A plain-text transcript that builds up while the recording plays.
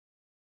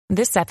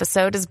This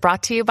episode is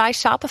brought to you by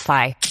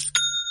Shopify.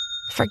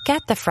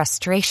 Forget the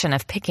frustration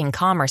of picking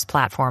commerce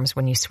platforms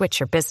when you switch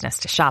your business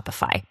to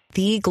Shopify,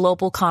 the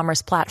global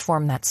commerce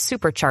platform that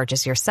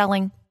supercharges your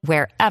selling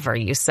wherever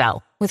you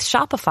sell. With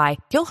Shopify,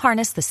 you'll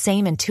harness the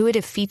same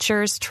intuitive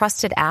features,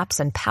 trusted apps,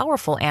 and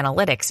powerful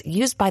analytics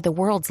used by the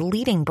world's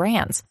leading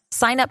brands.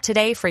 Sign up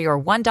today for your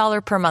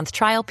 $1 per month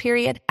trial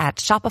period at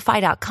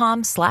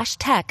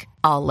shopify.com/tech,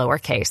 all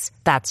lowercase.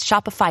 That's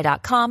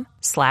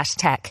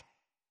shopify.com/tech.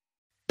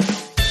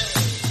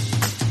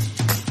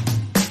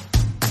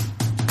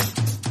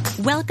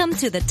 Welcome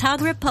to the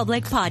Tog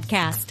Republic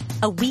podcast,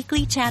 a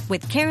weekly chat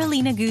with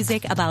Carolina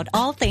Guzik about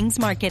all things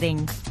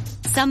marketing.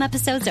 Some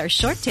episodes are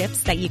short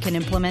tips that you can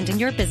implement in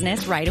your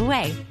business right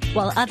away,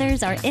 while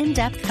others are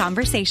in-depth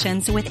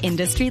conversations with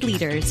industry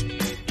leaders.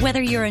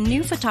 Whether you're a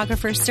new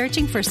photographer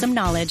searching for some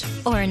knowledge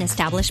or an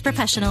established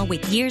professional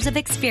with years of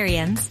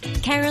experience,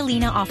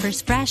 Carolina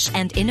offers fresh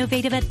and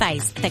innovative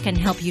advice that can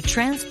help you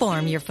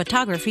transform your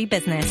photography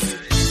business.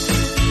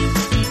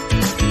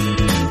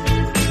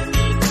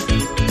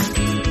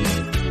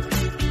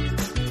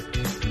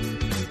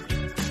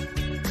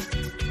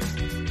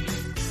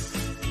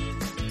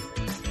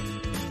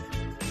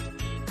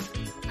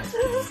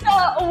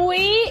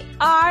 We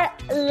are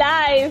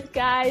live,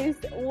 guys.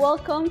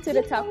 Welcome to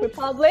the Tog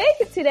Republic.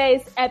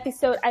 Today's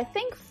episode, I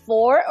think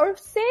 4 or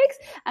 6,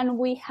 and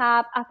we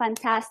have a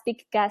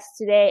fantastic guest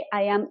today.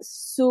 I am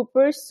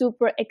super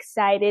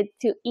excited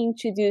to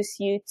introduce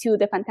you to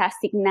the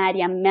fantastic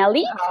Nadia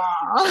Melli.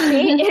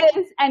 She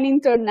is an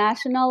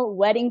international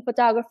wedding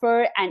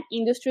photographer, an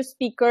industry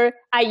speaker,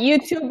 a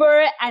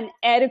YouTuber, an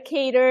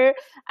educator,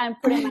 and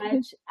pretty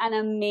much an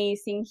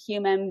amazing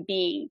human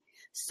being.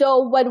 So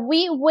while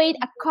we wait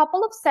a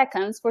couple of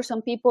seconds for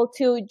some people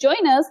to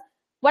join us,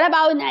 what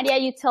about, Nadia,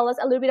 you tell us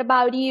a little bit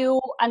about you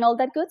and all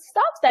that good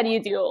stuff that you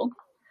do?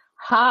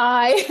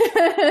 Hi.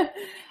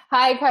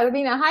 Hi,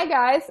 Carolina. Hi,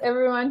 guys,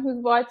 everyone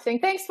who's watching.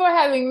 Thanks for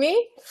having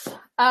me.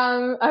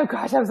 Oh,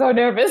 gosh, I'm so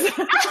nervous.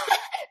 So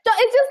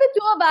it's just the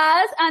two of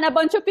us and a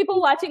bunch of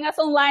people watching us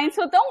online,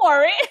 so don't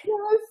worry.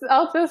 Yes,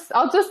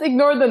 I'll just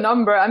ignore the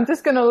number. I'm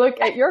just going to look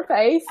at your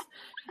face.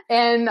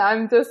 And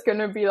I'm just going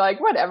to be like,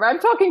 whatever, I'm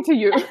talking to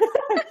you.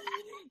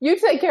 You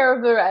take care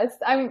of the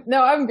rest. I'm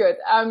good.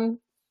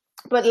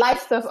 But live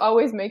stuff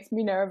always makes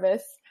me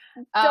nervous.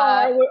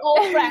 We're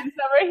all friends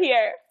over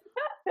here.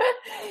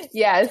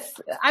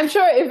 Yes. I'm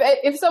sure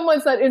if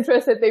someone's not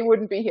interested, they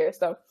wouldn't be here.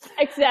 So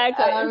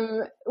exactly.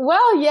 I'm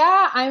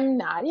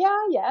Nadia.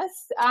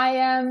 Yes, I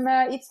am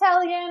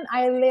Italian.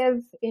 I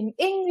live in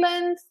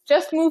England.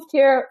 Just moved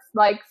here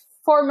like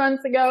 4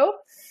 months ago.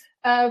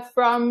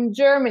 From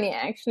Germany,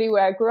 actually,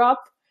 where I grew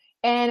up.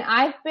 And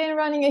I've been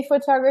running a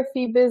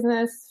photography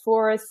business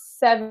for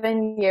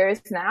 7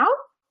 years now.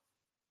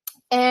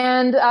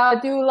 And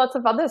do lots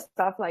of other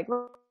stuff like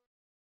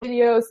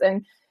videos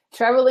and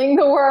traveling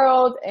the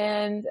world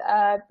and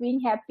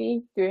being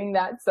happy doing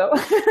that. So I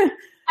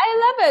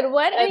love it.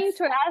 What an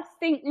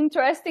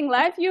interesting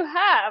life you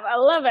have. I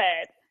love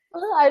it.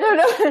 I don't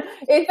know.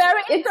 It's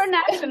very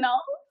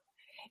international.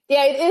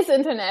 Yeah, it is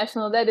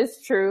international. That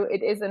is true.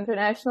 It is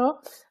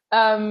international.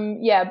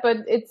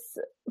 But it's,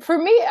 for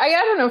me, I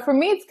don't know, for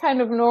me, it's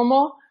kind of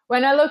normal.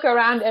 When I look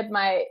around at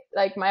my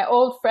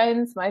old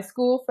friends, my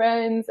school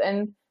friends,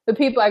 and the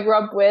people I grew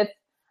up with,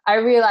 I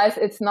realize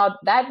it's not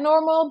that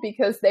normal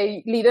because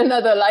they lead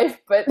another life.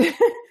 But,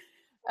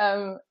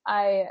 I'm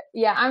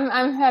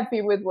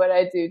happy with what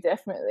I do,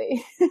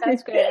 definitely.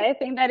 That's great. I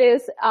think that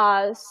is,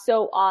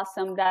 so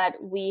awesome that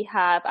we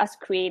have, as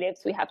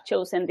creatives, we have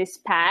chosen this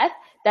path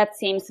that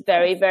seems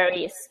very,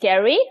 very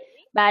scary.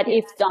 But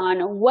if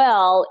done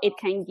well, it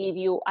can give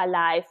you a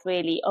life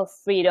really of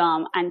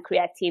freedom and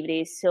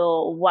creativity.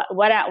 So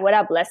what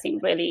a blessing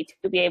really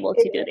to be able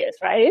to do this,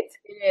 right?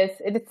 It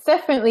is. It's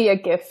definitely a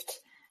gift.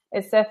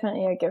 It's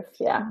definitely a gift.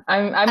 Yeah.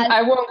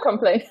 I won't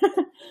complain.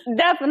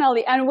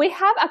 Definitely. And we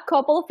have a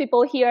couple of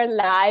people here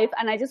live,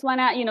 and I just want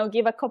to,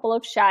 give a couple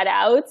of shout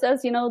outs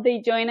as, they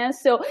join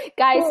us. So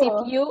guys,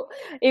 cool.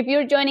 if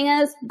you're joining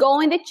us, go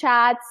in the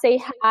chat,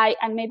 say hi,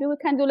 and maybe we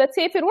can let's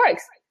see if it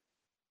works.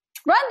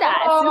 Rhonda.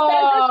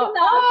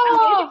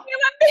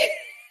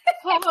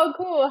 How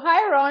cool.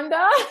 Hi,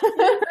 Rhonda.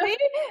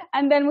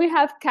 And then we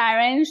have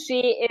Karen.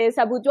 She is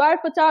a boudoir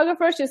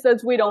photographer. She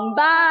says, we don't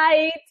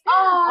bite.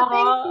 Oh,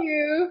 thank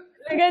you.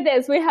 Look at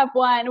this. We have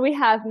one. We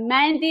have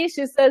Mandy.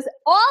 She says,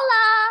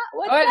 hola.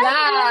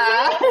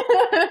 Hola.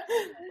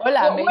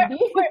 Hola, Mandy.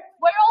 We're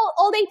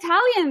all the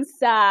Italian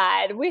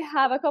side. We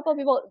have a couple of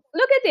people.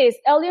 Look at this.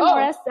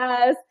 Eleonora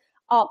says,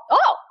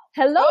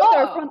 hello,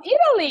 they're from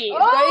Italy.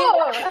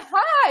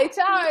 Hi,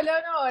 ciao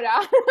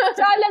Eleonora.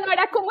 Ciao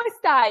Eleonora, ¿cómo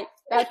stai?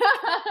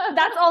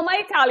 That's all my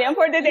Italian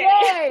for the day.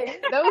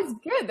 Yay, that was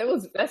good.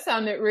 That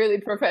sounded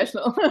really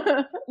professional.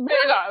 The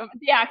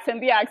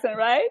accent,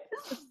 right?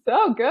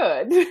 So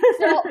good.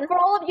 So for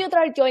all of you that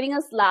are joining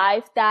us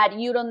live, that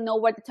you don't know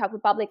what the Tog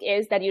Republic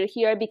is, that you're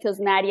here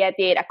because Nadia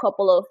did a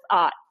couple of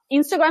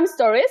Instagram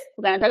stories.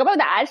 We're going to talk about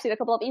that. She did a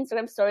couple of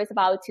Instagram stories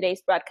about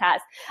today's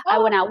broadcast. I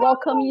want to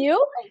welcome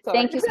you.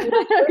 Thank you so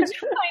much for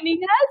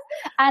joining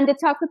us. And the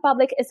Talk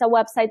Republic is a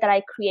website that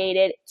I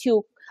created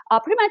to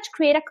pretty much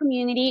create a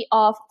community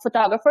of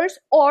photographers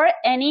or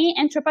any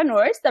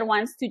entrepreneurs that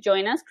wants to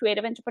join us,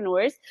 creative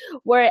entrepreneurs,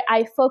 where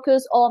I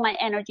focus all my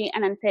energy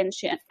and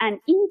intention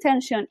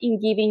in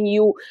giving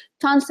you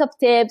tons of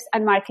tips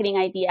and marketing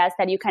ideas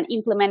that you can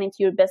implement into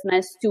your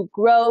business to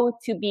grow,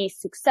 to be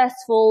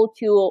successful,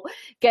 to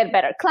get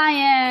better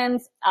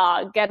clients,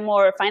 get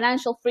more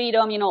financial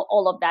freedom,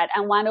 all of that.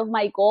 And one of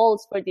my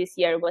goals for this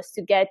year was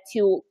to get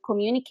to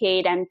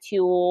communicate and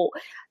to,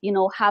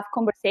 have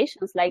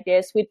conversations like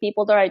this with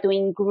people that are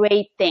doing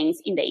great things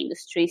in the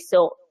industry.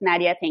 So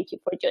Nadia, thank you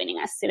for joining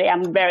us today.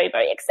 I'm very,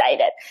 very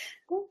excited.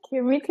 Thank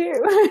you. Me too.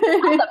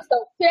 Awesome.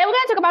 So today we're going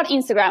to talk about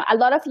Instagram. A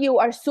lot of you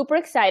are super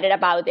excited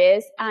about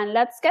this, and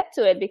let's get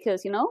to it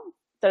because,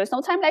 there is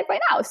no time like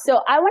right now.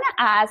 So I want to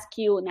ask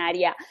you,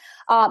 Nadia,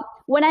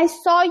 when I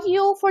saw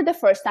you for the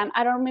first time,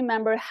 I don't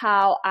remember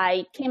how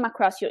I came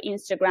across your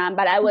Instagram,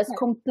 but I was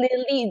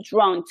completely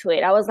drawn to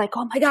it. I was like,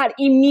 oh my God,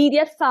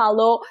 immediate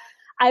follow.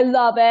 I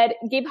love it.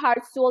 Give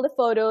hearts to all the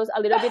photos,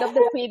 a little bit of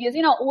the previews.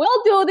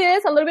 We'll do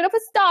this, a little bit of a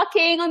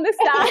stalking on the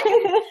side.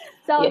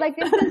 So I was like,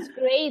 this is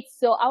great.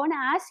 So I want to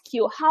ask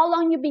you, how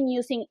long you've been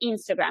using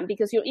Instagram?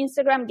 Because your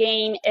Instagram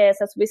game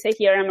is, as we say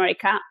here in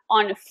America,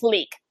 on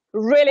fleek.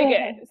 Really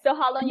good. So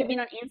how long you been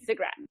on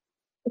Instagram?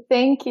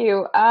 Thank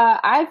you.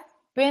 I've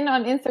been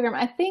on Instagram,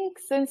 I think,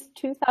 since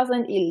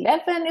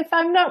 2011, if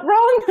I'm not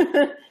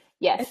wrong.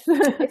 Yes.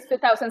 It's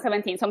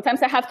 2017.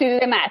 Sometimes I have to do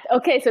the math.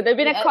 Okay, so there've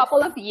been a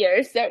couple of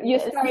years. You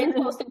started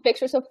posting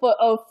pictures of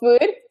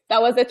food.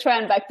 That was the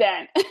trend back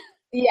then.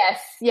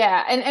 Yes,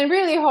 yeah. And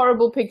really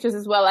horrible pictures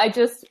as well. I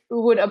just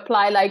would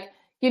apply the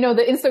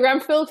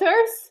Instagram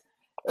filters.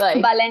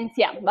 Like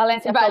Valencia,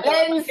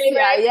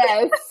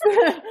 yes.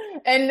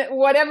 And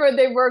whatever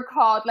they were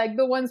called, like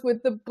the ones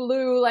with the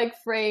blue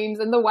frames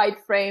and the white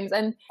frames,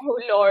 and oh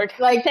Lord,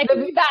 take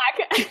me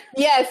back.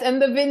 Yes, and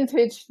the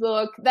vintage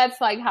look. That's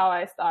how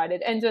I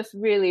started, and just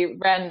really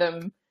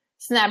random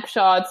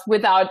snapshots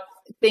without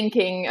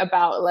thinking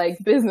about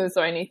business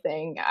or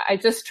anything. I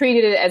just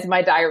treated it as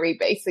my diary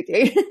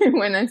basically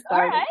when I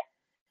started. All right.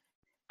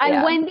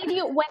 And when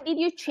did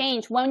you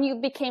change? When you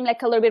became a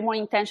little bit more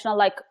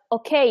intentional,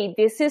 okay,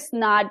 this is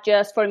not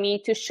just for me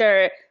to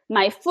share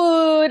my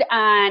food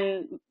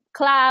and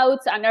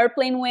clouds and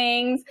airplane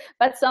wings,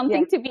 but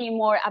something to be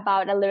more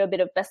about a little bit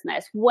of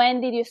business.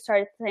 When did you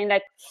start saying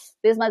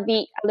this might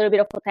be a little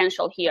bit of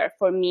potential here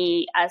for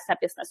me as a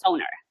business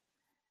owner?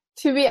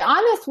 To be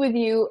honest with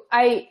you,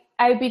 I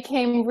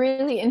became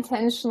really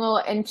intentional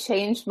and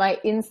changed my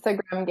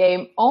Instagram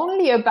game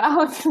only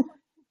about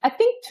I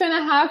think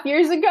 2.5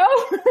 years ago.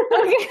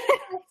 Okay.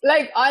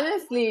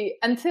 Honestly,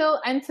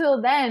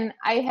 until then,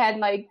 I had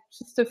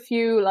just a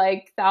few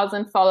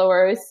 1,000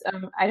 followers.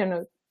 I don't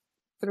know,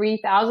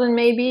 3,000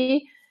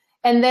 maybe.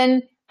 And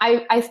then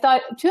I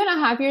started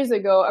 2.5 years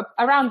ago,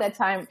 around that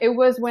time, it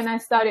was when I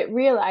started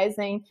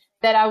realizing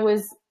that I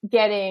was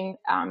getting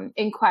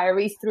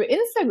inquiries through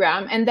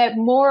Instagram, and that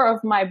more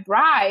of my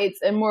brides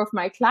and more of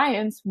my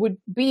clients would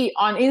be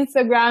on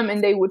Instagram,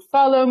 and they would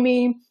follow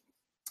me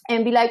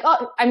and be like,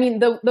 oh, I mean,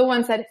 the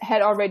ones that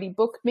had already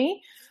booked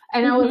me.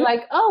 And I was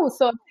like, oh,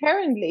 so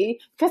apparently,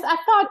 because I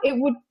thought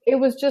it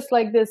was just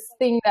this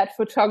thing that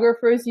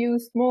photographers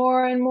used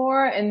more and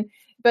more,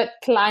 but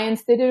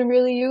clients didn't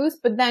really use.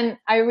 But then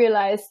I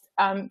realized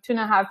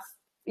 2.5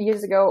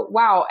 years ago,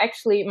 wow,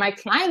 actually my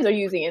clients are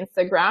using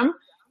Instagram.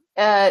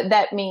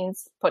 That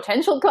means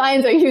potential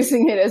clients are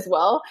using it as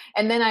well.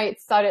 And then I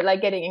started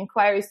getting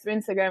inquiries through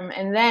Instagram.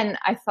 And then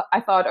I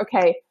thought,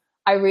 okay,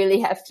 I really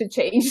have to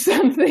change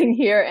something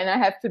here, and I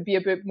have to be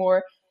a bit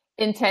more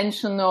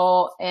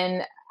intentional,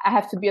 and I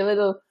have to be a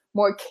little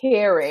more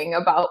caring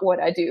about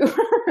what I do.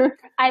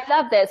 I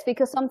love this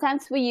because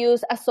sometimes we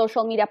use a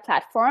social media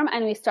platform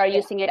and we start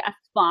using it as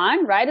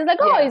fun, right? It's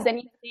it's the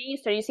new thing, you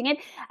start using it.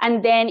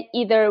 And then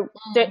either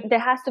there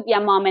has to be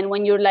a moment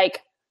when you're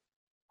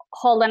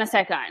hold on a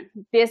second.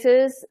 This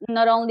is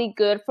not only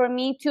good for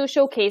me to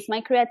showcase my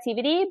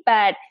creativity,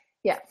 but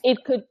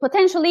it could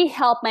potentially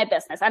help my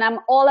business. And I'm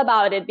all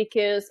about it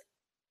because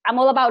I'm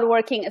all about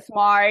working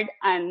smart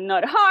and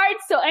not hard.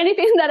 So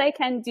anything that I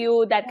can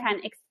do that can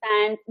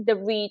expand the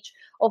reach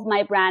of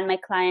my brand, my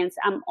clients,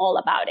 I'm all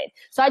about it.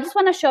 So I just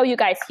want to show you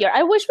guys here.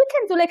 I wish we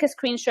can do a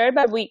screen share,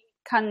 but we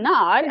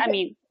cannot. I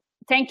mean,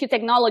 thank you,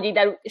 technology,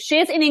 that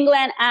she's in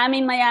England, I'm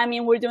in Miami,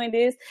 and we're doing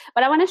this.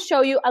 But I want to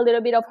show you a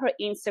little bit of her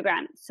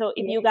Instagram. So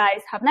if you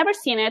guys have never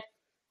seen it,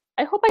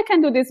 I hope I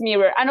can do this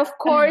mirror. And of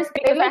course,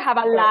 because I have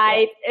a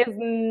light, it's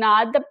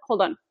not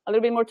hold on, a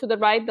little bit more to the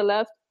right, the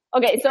left.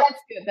 Okay, so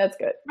that's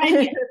good. Right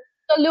here.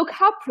 So look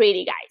how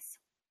pretty, guys.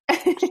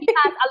 She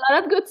has a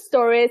lot of good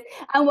stories.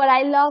 And what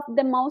I love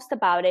the most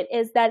about it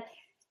is that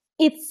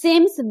it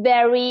seems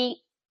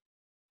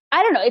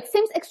it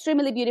seems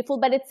extremely beautiful,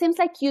 but it seems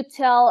like you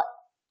tell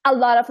a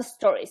lot of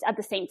stories at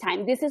the same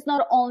time. This is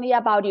not only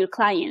about your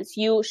clients.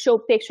 You show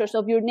pictures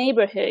of your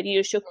neighborhood.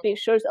 You show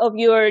pictures of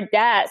your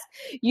desk.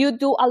 You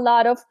do a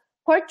lot of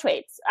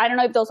portraits. I don't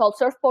know if those are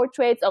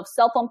self-portraits of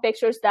cell phone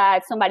pictures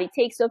that somebody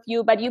takes of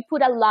you, but you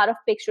put a lot of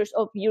pictures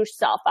of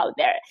yourself out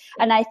there.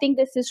 And I think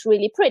this is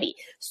really pretty.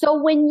 So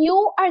when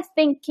you are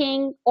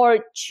thinking or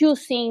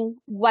choosing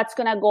what's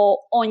going to go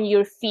on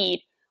your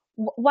feed,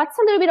 what's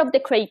a little bit of the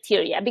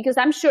criteria? Because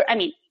I'm sure, I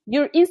mean,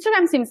 your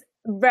Instagram seems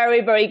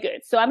very, very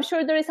good. So I'm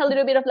sure there is a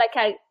little bit of like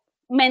a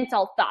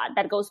mental thought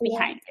that goes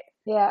behind it.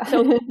 Yeah.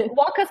 So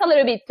walk us a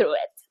little bit through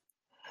it.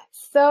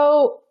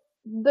 So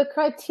the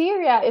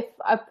criteria,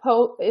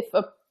 if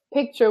a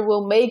picture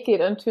will make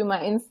it onto my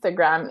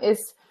Instagram,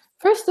 is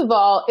first of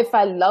all, if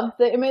I love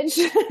the image.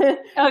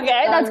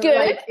 Okay, that's good.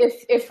 Like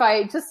if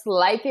I just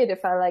like it,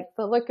 if I like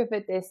the look of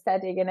it, the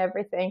aesthetic and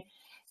everything.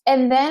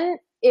 And then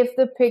if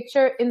the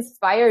picture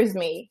inspires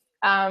me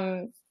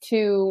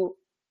to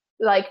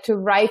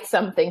write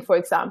something, for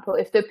example,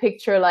 if the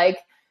picture like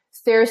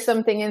stirs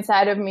something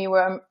inside of me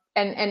where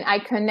and I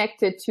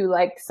connect it to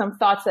like some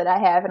thoughts that I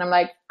have, and I'm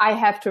like, I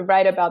have to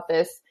write about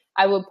this.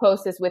 I will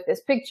post this with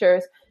this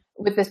picture.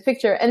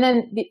 And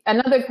then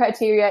another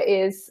criteria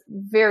is,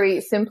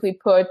 very simply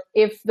put,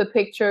 if the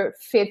picture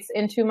fits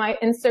into my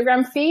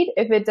Instagram feed,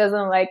 if it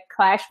doesn't like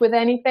clash with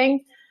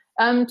anything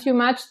too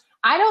much.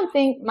 I don't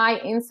think my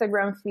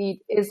Instagram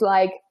feed is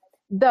like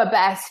the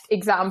best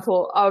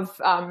example of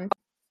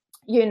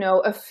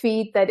a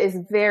feed that is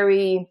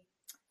very,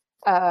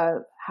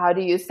 how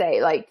do you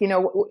say, like,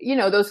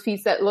 those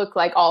feeds that look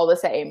like all the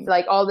same,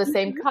 like all the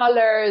same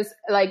colors,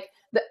 like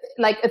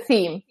a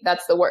theme.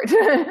 That's the word.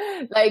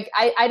 Like,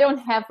 I don't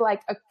have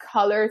like a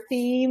color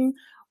theme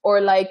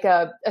or like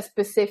a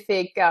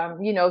specific,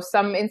 some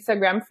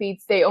Instagram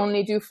feeds, they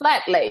only do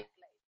flat lay.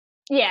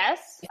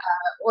 Yes.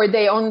 Or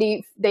they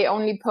only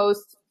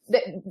post,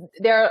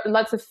 there are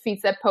lots of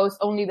feeds that post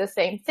only the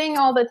same thing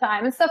all the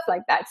time and stuff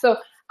like that. So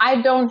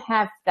I don't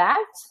have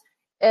that.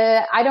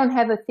 I don't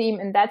have a theme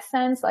in that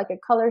sense, like a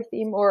color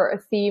theme or a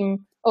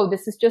theme, oh,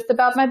 this is just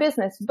about my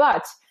business.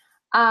 But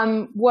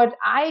what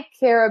I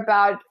care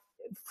about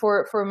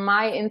for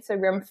my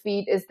Instagram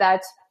feed is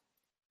that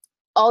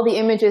all the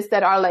images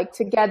that are like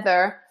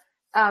together,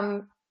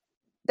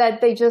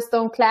 that they just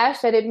don't clash,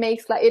 that it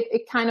makes like,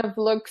 it kind of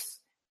looks,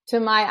 to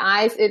my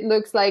eyes, it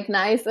looks like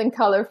nice and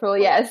colorful.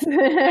 Yes. I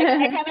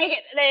can make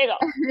it. There you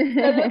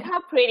go. So look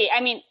how pretty. I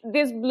mean,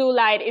 this blue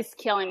light is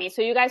killing me.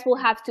 So you guys will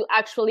have to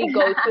actually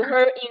go to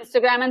her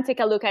Instagram and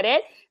take a look at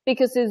it,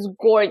 because it's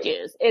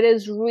gorgeous. It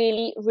is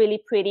really,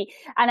 really pretty.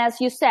 And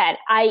as you said,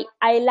 I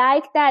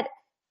like that.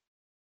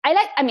 I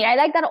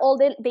like that all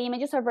the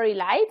images are very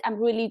light.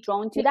 I'm really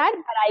drawn to that,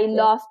 but I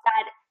love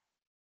that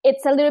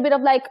it's a little bit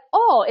of like,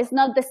 oh, it's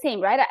not the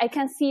same, right? I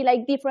can see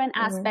like different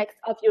aspects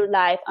of your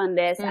life on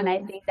this. And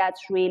I think that's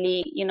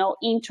really,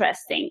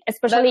 interesting,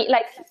 especially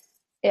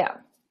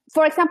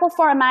for example,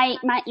 for my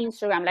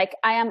Instagram, like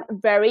I am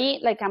very,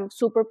 like I'm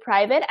super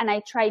private, and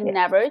I try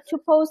never to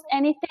post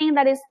anything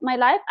that is my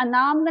life. And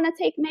now I'm going to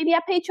take maybe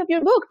a page of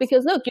your book,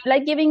 because look, you're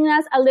like giving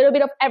us a little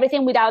bit of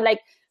everything without like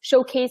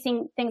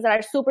showcasing things that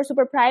are super,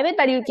 super private,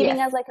 but you're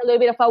giving us like a little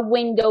bit of a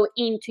window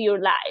into your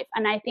life.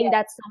 And I think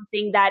that's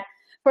something that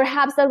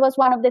perhaps that was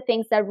one of the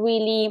things that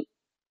really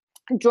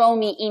drew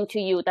me into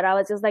you, that I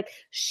was just like,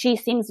 she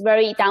seems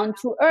very down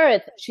to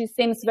earth. She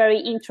seems very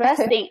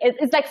interesting.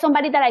 It's like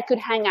somebody that I could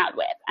hang out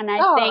with. And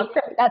I think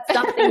that's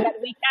something that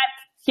we can,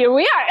 here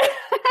we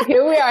are.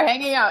 Here we are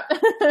hanging out.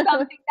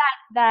 Something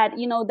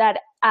that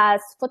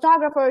as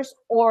photographers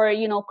or,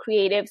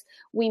 creatives,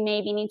 we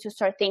maybe need to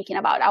start thinking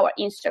about our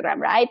Instagram,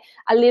 right?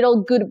 A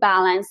little good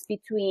balance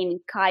between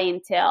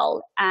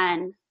clientele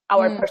and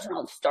our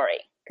personal story.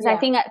 Because I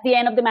think at the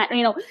end of the matter,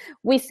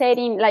 we said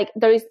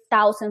there is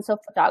thousands of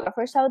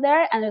photographers out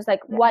there, and there's like,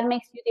 what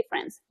makes you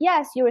different?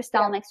 Yes, your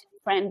style makes you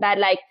different, but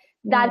like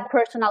that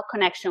personal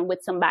connection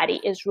with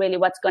somebody is really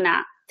what's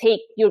gonna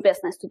take your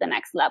business to the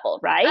next level,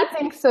 right? I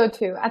think so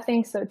too.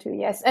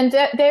 Yes. And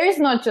there is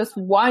not just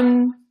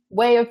one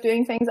way of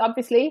doing things,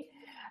 obviously.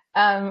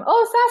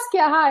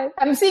 Saskia, hi.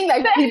 I'm seeing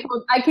like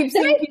people. I keep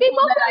seeing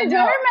people that I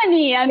know.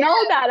 Germany. I know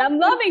that. I'm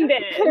loving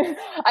this.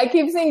 I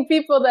keep seeing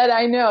people that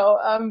I know.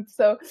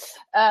 So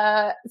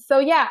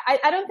yeah,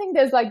 I don't think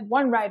there's like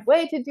one right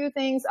way to do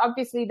things.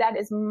 Obviously, that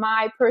is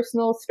my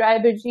personal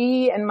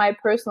strategy and my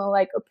personal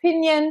like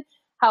opinion,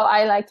 how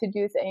I like to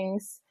do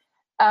things.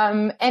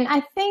 And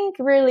I think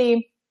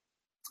really,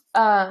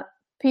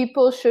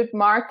 people should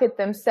market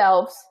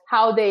themselves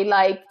how they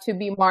like to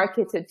be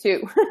marketed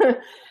to.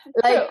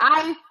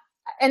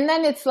 And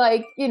then it's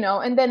like,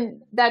 and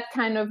then that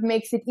kind of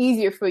makes it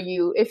easier for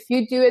you. If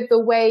you do it the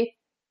way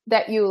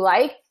that you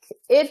like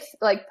it,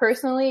 like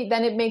personally,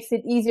 then it makes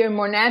it easier and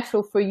more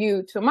natural for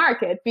you to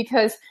market.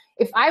 Because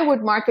if I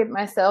would market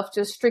myself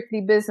just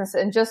strictly business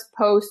and just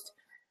post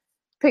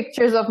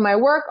pictures of my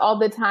work all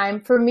the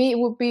time, for me,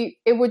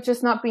 it would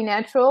just not be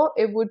natural.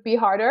 It would be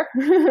harder.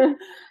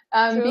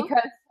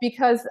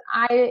 Because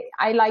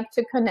I like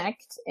to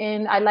connect,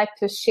 and I like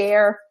to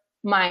share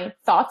my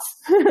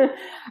thoughts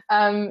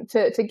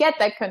to get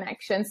that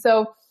connection.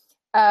 So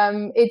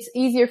it's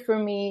easier for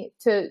me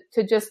to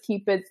just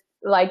keep it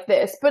like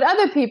this. But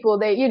other people,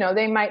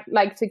 they might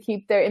like to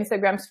keep their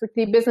Instagram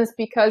strictly business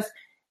because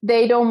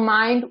they don't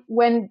mind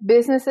when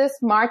businesses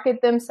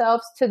market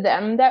themselves to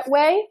them that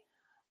way.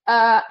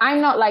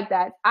 I'm not like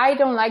that. I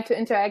don't like to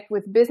interact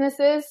with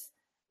businesses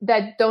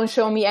that don't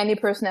show me any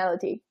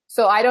personality.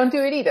 So I don't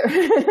do it either.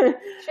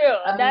 True.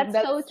 That's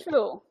so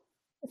true.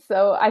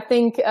 So I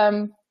think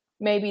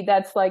maybe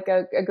that's like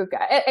a good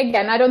guy.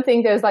 Again, I don't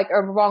think there's like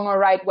a wrong or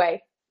right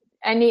way.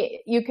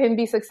 You can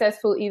be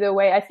successful either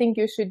way. I think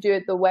you should do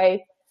it the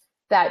way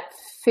that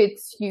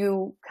fits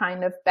you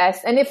kind of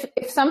best. And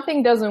if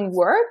something doesn't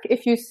work,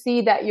 if you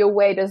see that your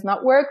way does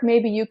not work,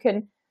 maybe you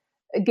can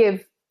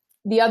give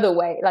the other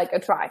way like a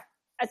try.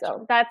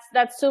 So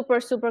that's super,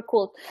 super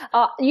cool.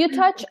 You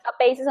touch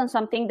bases on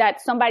something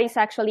that somebody's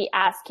actually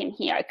asking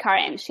here,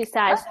 Karen. She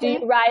says, do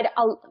you write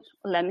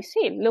let me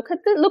see. Look how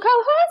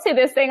fancy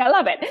this thing. I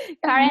love it.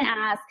 Karen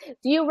asks,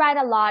 do you write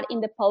a lot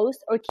in the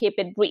post or keep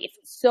it brief?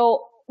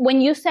 So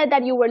when you said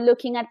that you were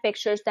looking at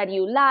pictures that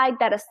you like,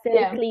 that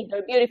aesthetically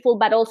they're beautiful,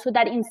 but also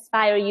that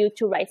inspire you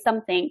to write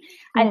something,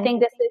 I think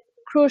this is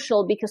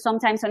crucial because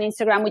sometimes on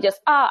Instagram we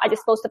I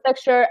just post a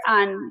picture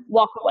and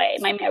walk away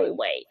my merry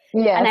way.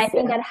 Yes, and I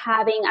think that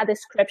having a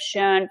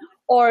description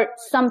or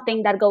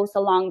something that goes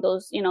along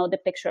those, the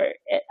picture,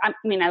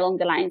 along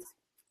the lines,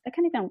 I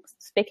can't even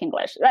speak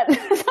English. That's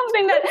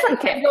something that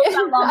goes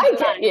along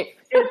the lines.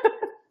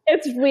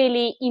 It's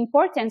really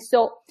important.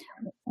 So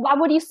what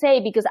would you say?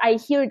 Because I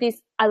hear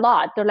this a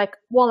lot. They're like,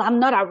 well, I'm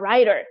not a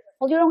writer.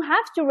 Well, you don't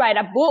have to write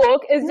a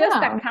book. It's just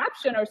a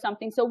caption or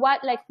something. So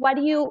what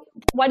do you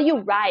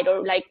write?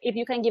 Or like, if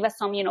you can give us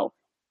some,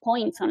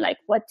 points on like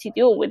what to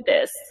do with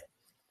this.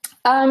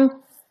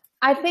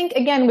 I think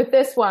again, with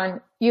this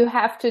one, you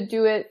have to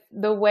do it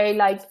the way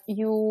like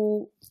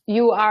you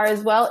are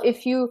as well.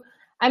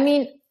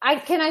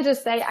 I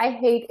just say I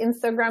hate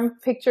Instagram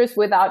pictures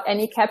without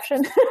any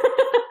caption.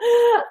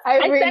 I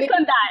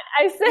second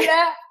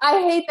that.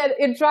 I hate that.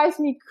 It drives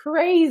me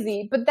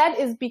crazy. But that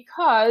is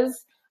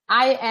because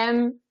I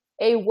am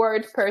a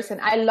word person.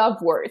 I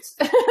love words.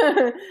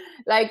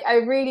 Like I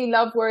really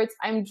love words.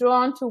 I'm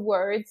drawn to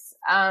words.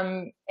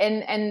 And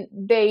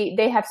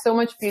they have so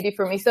much beauty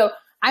for me. So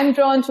I'm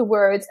drawn to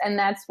words, and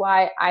that's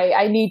why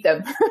I need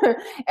them.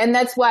 And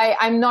that's why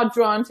I'm not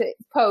drawn to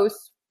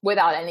posts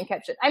without any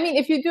caption. I mean,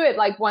 if you do it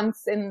like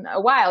once in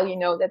a while,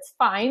 that's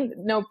fine,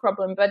 no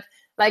problem. But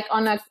like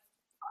on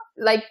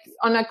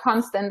a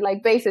constant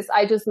basis,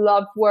 I just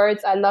love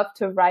words. I love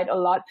to write a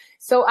lot.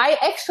 So I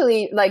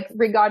actually,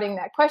 regarding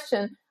that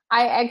question,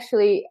 I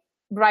actually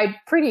write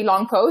pretty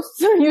long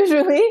posts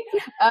usually.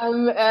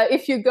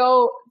 If you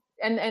go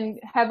and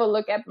have a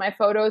look at my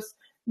photos,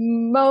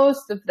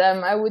 most of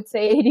them, I would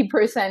say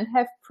 80%,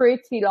 have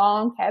pretty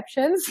long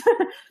captions.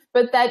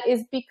 But that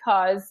is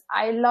because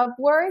I love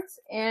words,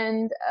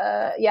 and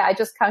I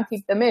just can't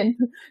keep them in.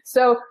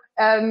 So,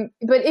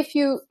 but if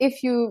you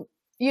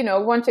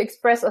want to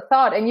express a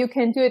thought and you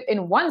can do it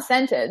in one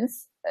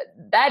sentence,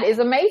 that is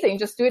amazing.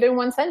 Just do it in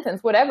one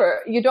sentence,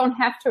 whatever. You don't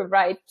have to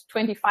write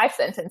 25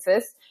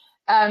 sentences.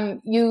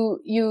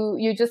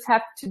 You just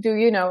have to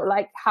do,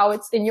 how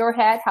it's in your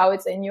head, how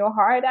it's in your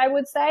heart, I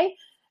would say.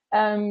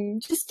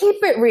 Just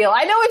keep it real.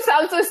 I know it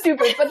sounds so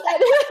stupid, but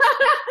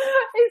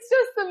it's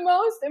just the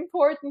most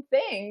important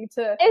thing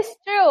to. It's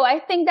true. I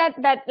think that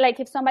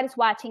if somebody's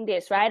watching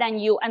this, right,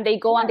 and they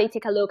go and they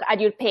take a look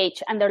at your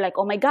page and they're like,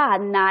 oh my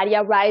God,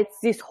 Nadia writes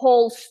this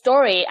whole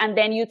story, and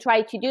then you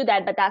try to do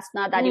that, but that's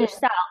not your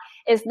style.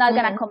 It's not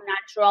gonna come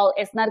natural.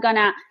 It's not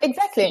gonna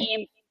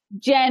seem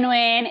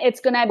genuine.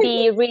 It's gonna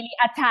be really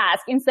a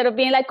task instead of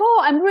being like,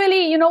 oh, I'm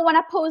really, when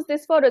I post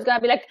this photo, it's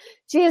gonna be like,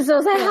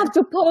 Jesus, I have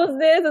to post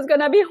this. It's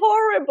gonna be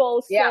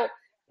horrible. So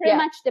pretty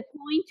much the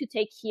point to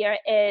take here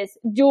is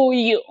do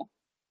you.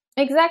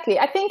 Exactly.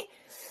 I think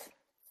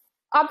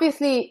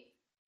obviously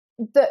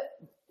the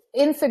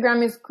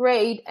Instagram is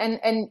great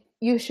and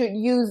you should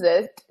use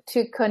it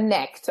to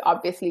connect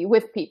obviously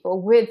with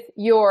people, with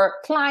your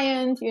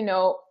client,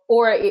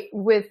 or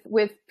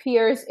with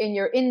peers in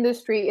your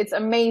industry. It's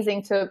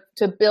amazing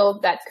to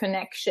build that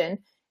connection.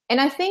 And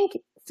I think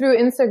through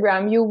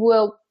Instagram, you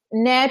will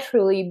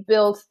naturally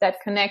build that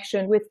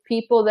connection with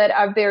people that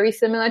are very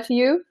similar to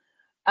you.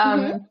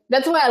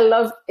 That's why I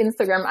love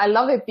Instagram. I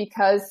love it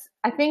because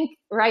I think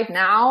right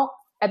now,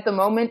 at the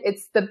moment,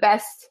 it's the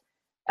best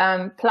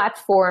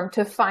platform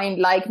to find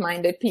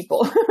like-minded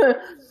people.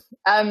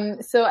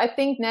 So I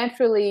think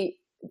naturally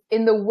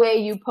in the way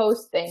you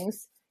post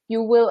things,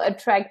 you will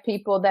attract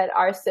people that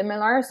are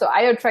similar. So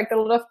I attract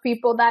a lot of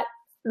people that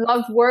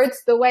love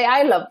words the way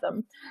I love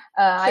them.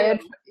 I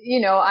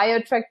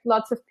attract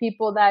lots of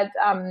people that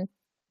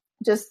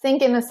just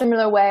think in a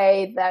similar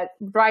way, that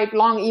write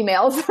long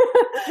emails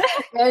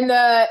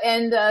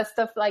and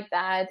stuff like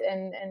that,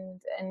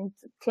 and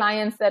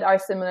clients that are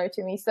similar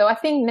to me. So I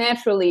think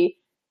naturally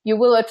you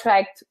will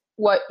attract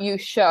what you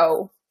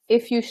show.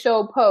 If you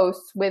show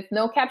posts with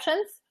no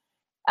captions,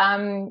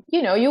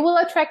 you will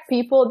attract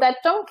people that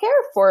don't care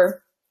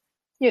for,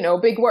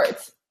 big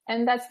words,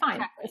 and that's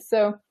fine.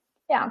 So,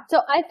 yeah.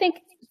 So I think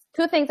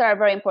two things are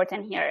very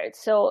important here.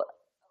 So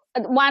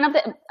one of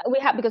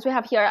because we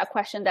have here a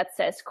question that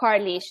says,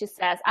 Carly, she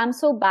says, I'm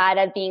so bad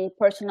at being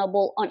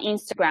personable on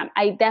Instagram.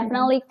 I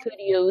definitely could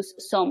use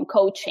some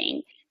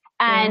coaching.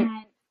 And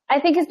I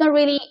think it's not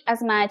really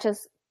as much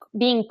as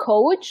being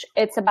coach.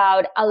 It's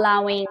about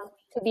allowing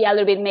to be a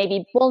little bit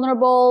maybe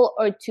vulnerable,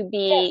 or to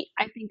be,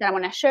 I think that I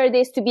want to share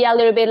this, to be a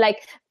little bit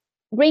like,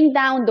 bring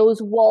down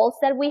those walls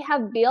that we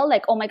have built,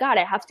 like, oh my God,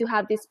 I have to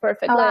have this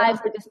perfect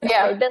life or this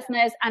perfect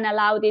business, and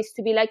allow this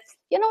to be like,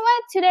 you know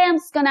what, today I'm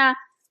just gonna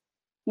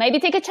maybe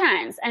take a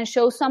chance and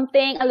show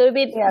something a little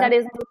bit that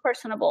is more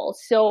personable.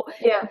 So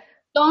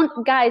don't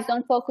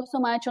focus so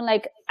much on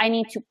like, I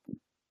need to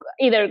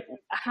either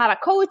have a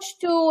coach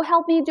to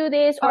help me do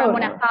this, or I'm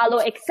going to follow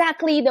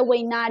exactly the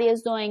way Nadia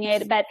is doing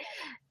it. But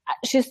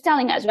she's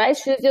telling us, right?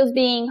 She's just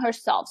being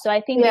herself. So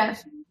I think the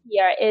key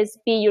here is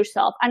be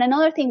yourself. And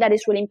another thing that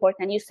is really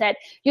important, you said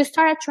you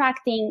start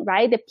attracting,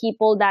 right, the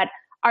people that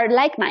are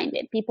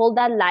like-minded, people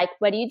that like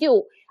what you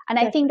do. And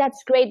I think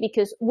that's great,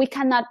 because we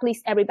cannot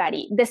please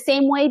everybody. The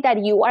same way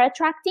that you are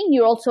attracting,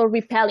 you're also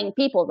repelling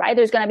people, right?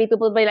 There's going to be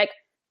people who be like,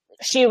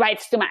 she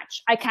writes too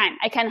much. I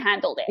can't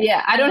handle this.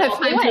 Yeah, I don't have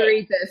time to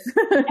read this.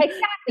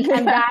 Exactly.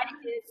 And that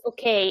is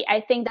okay. I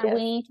think that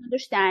we need to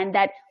understand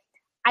that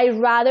I'd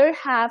rather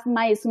have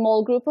my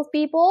small group of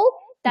people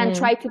than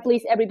try to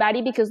please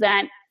everybody, because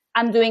then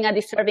I'm doing a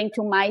disserving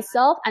to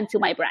myself and to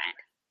my brand.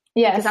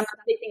 Yes. Because I'm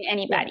not pleasing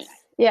anybody.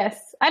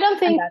 Yes. I don't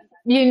think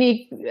you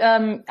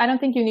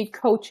need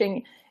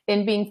coaching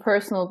in being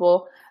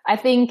personable. I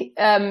think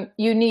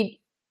you need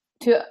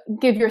to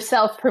give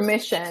yourself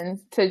permission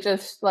to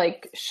just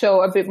like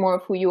show a bit more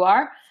of who you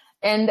are.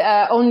 And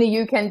only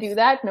you can do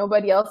that.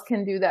 Nobody else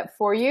can do that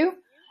for you.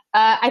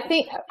 I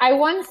think I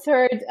once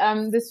heard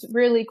this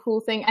really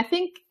cool thing, I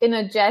think in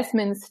a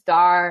Jasmine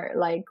Star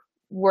like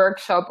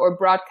workshop or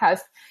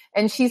broadcast.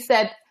 And she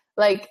said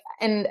like,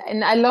 and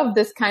I love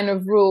this kind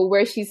of rule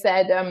where she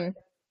said,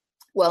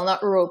 well,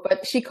 not rule,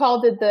 but she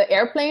called it the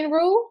airplane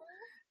rule,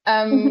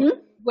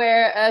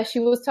 where she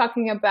was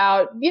talking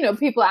about,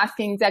 people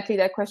asking exactly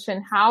that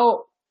question.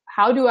 How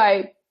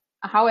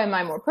am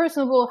I more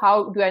personable?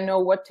 How do I know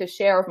what to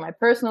share of my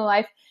personal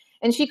life?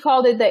 And she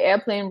called it the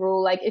airplane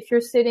rule. Like if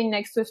you're sitting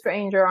next to a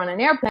stranger on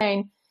an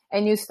airplane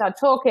and you start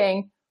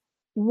talking,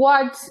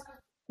 what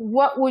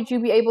would you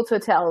be able to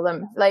tell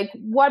them? Like,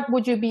 what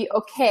would you be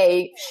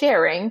okay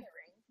sharing?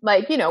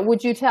 Like,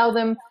 would you tell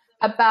them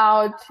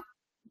about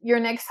your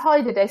next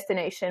holiday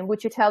destination?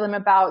 Would you tell them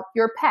about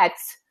your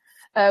pets?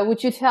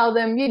 Would you tell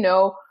them,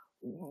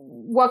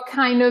 what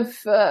kind of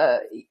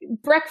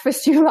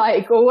breakfast you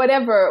like or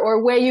whatever,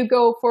 or where you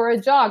go for a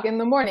jog in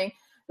the morning?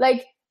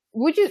 Like,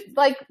 would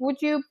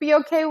you be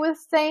okay with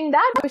saying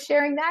that, with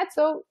sharing that?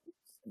 So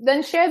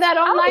then share that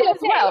online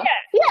as well.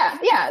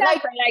 Yeah.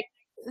 Exactly.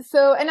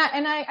 So, and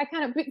I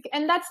kind of,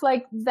 and that's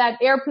like that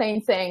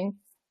airplane thing,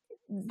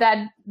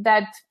 that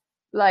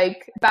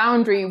like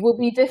boundary will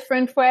be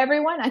different for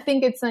everyone. I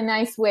think it's a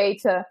nice way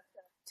to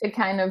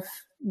kind of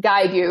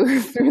guide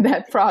you through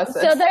that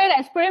process. So there it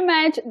is. Pretty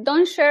much,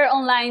 don't share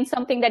online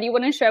something that you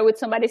wouldn't share with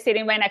somebody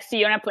sitting right next to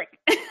you on a plane.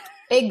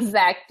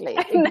 Exactly.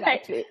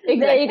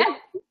 There you go.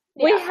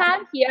 We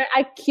have here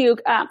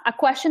a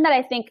question that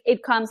I think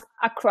it comes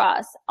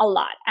across a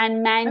lot.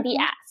 And Mandy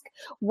asked,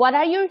 what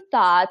are your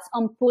thoughts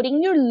on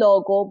putting your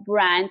logo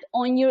brand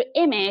on your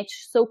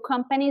image so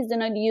companies do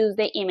not use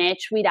the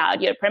image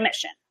without your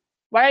permission?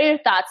 What are your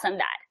thoughts on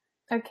that?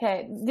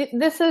 Okay.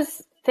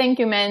 Thank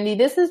you, Mandy.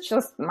 This is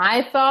just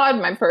my thought,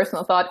 my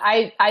personal thought.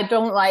 I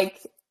don't like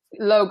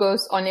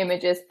logos on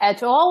images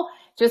at all,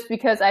 just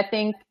because I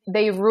think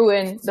they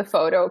ruin the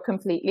photo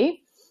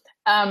completely.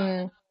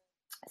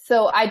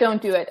 So I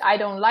don't do it. I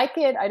don't like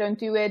it. I don't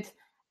do it.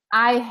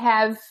 I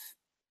have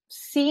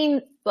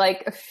seen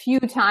like a few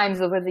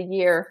times over the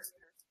year,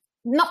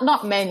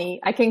 not many.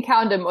 I can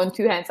count them on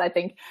two hands, I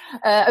think.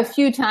 A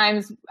few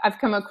times I've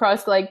come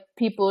across like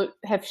people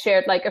have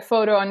shared like a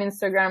photo on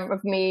Instagram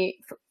of me,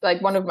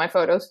 like one of my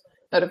photos,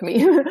 not of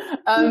me.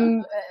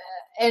 And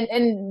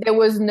there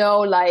was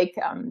no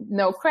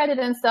no credit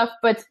and stuff.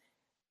 But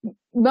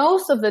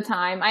most of the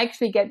time I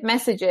actually get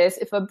messages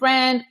if a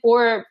brand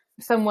or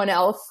someone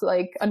else,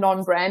 like a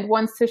non-brand,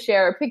 wants to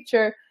share a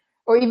picture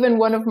or even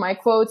one of my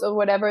quotes or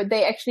whatever,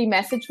 they actually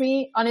message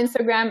me on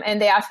Instagram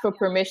and they ask for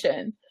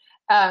permission.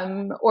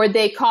 Or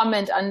they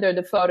comment under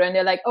the photo and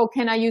they're like, oh,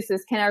 can I use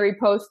this? Can I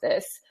repost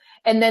this?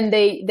 And then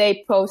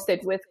they post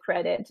it with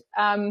credit.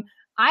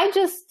 I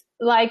just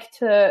like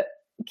to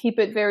keep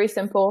it very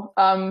simple.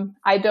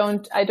 I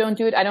don't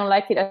do it. I don't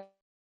like it.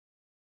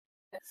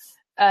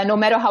 No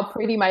matter how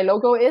pretty my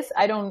logo is,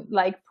 I don't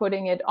like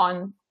putting it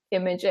on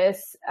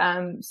images.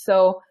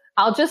 So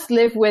I'll just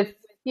live with,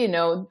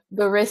 the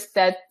risk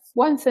that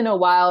once in a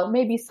while,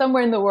 maybe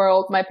somewhere in the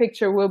world, my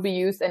picture will be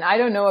used and I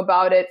don't know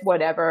about it,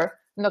 whatever.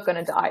 I'm not going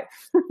to die.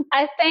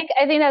 I think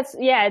that's,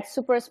 it's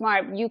super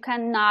smart. You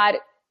cannot,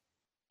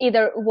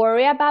 either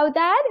worry about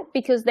that,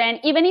 because then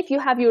even if you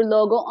have your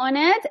logo on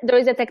it, there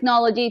is a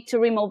technology to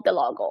remove the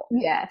logo.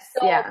 Yes.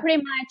 So pretty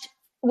much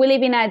we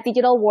live in a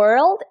digital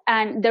world,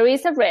 and there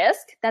is a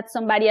risk that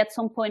somebody at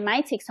some point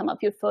might take some of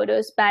your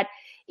photos. But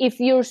if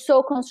you're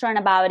so concerned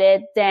about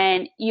it,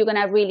 then you're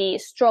going to really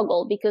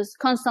struggle, because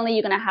constantly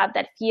you're going to have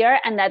that fear,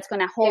 and that's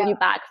going to hold you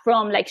back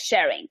from like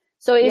sharing.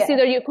 So it's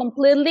either you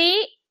completely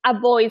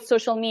avoid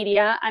social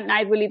media, and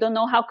I really don't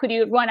know how could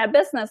you run a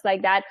business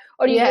like that,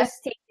 or you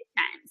just take the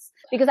chance.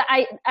 Because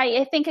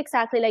I think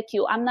exactly like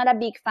you. I'm not a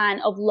big fan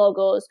of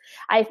logos.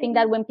 I think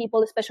that when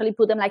people especially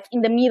put them like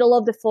in the middle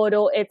of the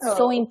photo, it's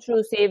so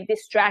intrusive,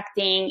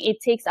 distracting. It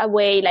takes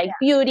away like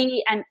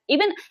beauty, and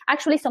even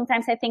actually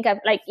sometimes I think of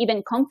like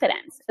even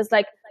confidence. It's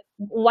like,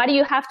 why do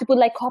you have to put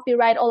like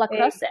copyright all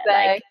across it?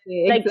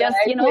 Like just,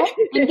 you know,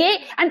 engage.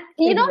 And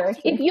you know,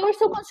 if you're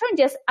so concerned,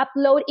 just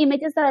upload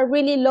images that are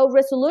really low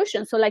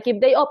resolution. So like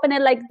if they open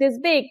it like this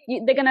big,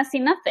 they're going to see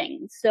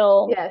nothing.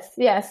 So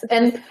yes.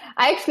 And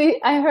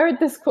I heard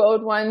this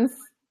quote once.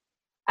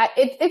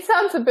 It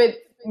sounds a bit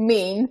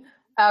mean,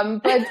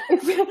 but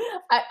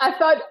I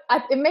thought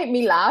it made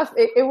me laugh.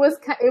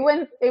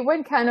 It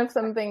went kind of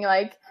something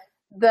like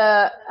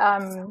the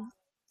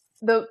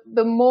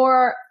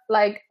more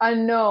like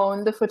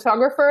unknown the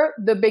photographer,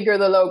 the bigger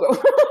the logo.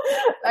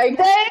 Like,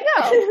 there you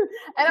go.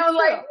 And I was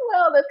like,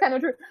 well, that's kind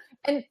of true.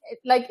 And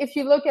like, if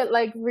you look at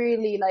like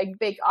really like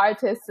big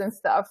artists and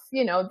stuff,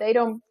 you know, they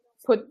don't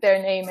put their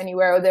name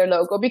anywhere or their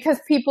logo, because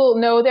people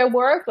know their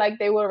work, like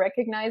they will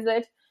recognize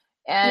it.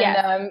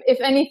 And if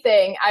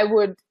anything, I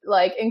would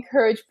like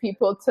encourage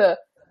people to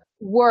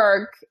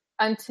work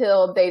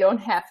until they don't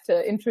have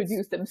to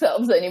introduce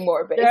themselves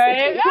anymore, basically.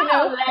 There you go. You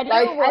know? Let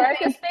like, your work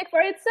speak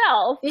for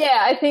itself.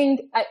 Yeah, I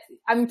think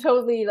I'm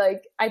totally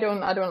like, I don't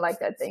like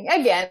that thing.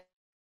 Again,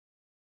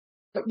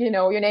 you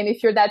know, your name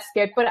if you're that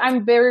scared, but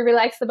I'm very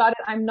relaxed about it.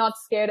 I'm not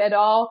scared at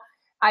all.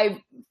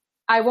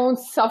 I won't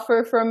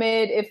suffer from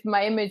it if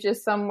my image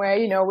is somewhere,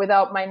 you know,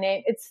 without my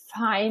name. It's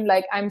fine.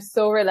 Like, I'm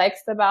so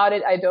relaxed about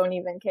it. I don't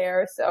even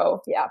care.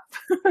 So yeah.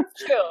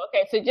 True.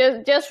 Okay.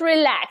 So just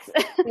relax.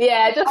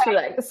 Yeah, just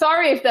relax.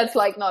 Sorry if that's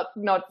like not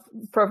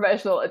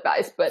professional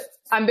advice, but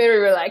I'm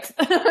very relaxed.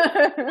 No,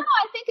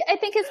 I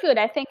think it's good.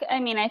 I think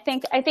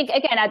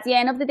again, at the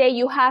end of the day,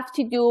 you have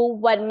to do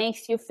what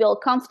makes you feel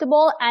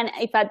comfortable. And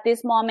if at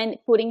this moment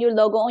putting your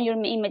logo on your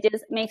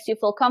images makes you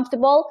feel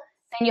comfortable,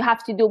 then you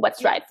have to do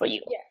what's right for you.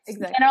 Yeah,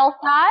 exactly. General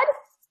thought,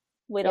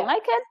 we don't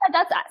like it, but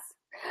that's us.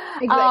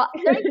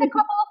 Exactly. There's a couple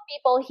of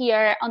people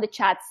here on the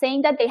chat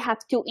saying that they have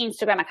 2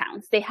 Instagram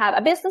accounts. They have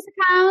a business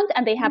account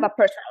and they have a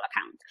personal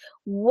account.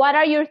 What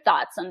are your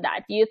thoughts on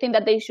that? Do you think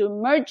that they should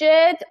merge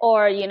it,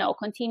 or, you know,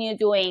 continue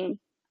doing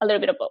a little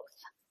bit of both?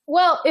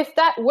 Well, if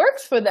that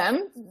works for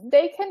them,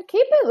 they can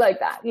keep it like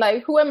that.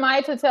 Like, who am I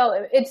to tell?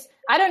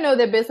 I don't know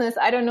their business.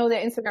 I don't know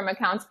their Instagram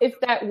accounts. If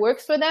that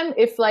works for them,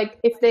 if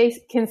they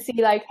can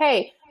see like,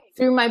 hey,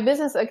 through my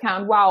business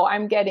account, wow,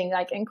 I'm getting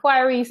like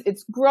inquiries.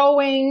 It's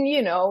growing,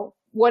 you know,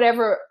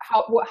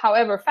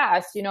 however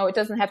fast, you know, it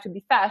doesn't have to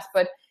be fast,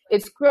 but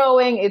it's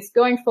growing. It's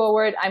going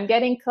forward. I'm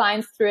getting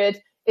clients through it.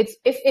 If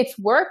it's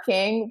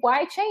working,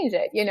 why change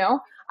it? You know,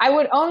 I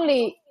would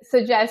only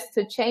suggest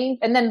to change.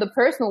 And then the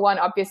personal one,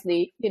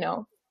 obviously, you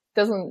know,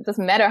 doesn't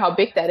matter how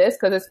big that is,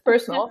 because it's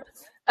personal.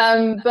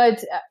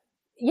 But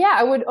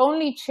I would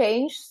only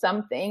change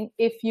something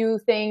if you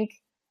think,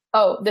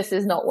 oh, this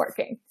is not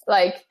working.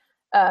 Like,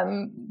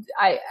 I'm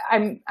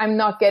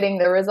not getting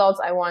the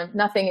results I want.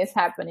 Nothing is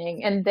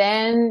happening. And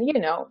then, you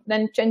know,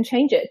 then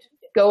change it,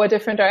 go a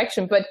different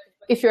direction. But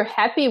if you're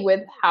happy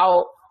with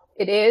how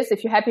it is,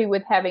 if you're happy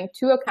with having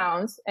 2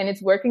 accounts and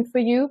it's working for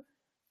you,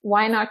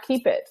 why not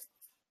keep it?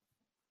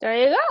 There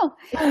you go.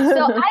 So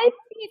I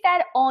see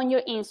that on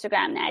your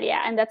Instagram, Nadia,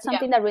 and that's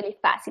something that really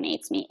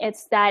fascinates me.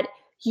 It's that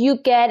you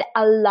get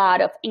a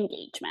lot of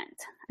engagement.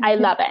 I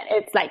love it.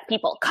 It's like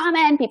people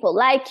comment, people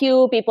like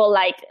you, people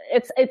like,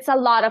 it's a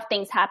lot of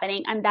things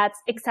happening. And that's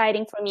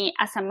exciting for me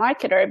as a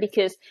marketer,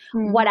 because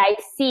what I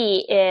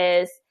see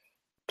is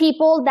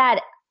people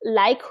that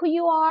like who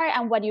you are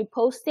and what you're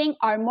posting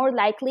are more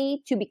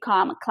likely to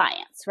become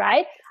clients,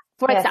 right?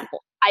 For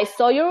example, I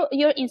saw your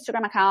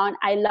Instagram account.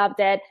 I loved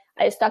it.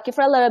 I stalked you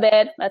for a little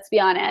bit, let's be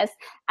honest.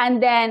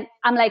 And then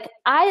I'm like,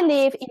 I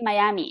live in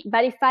Miami,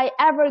 but if I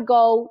ever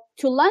go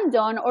to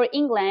London or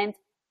England,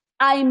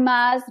 I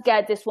must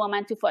get this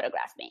woman to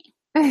photograph me.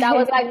 That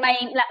was like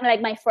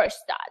my first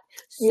thought.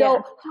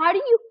 So how do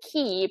you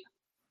keep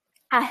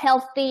a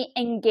healthy,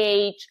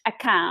 engaged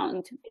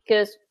account?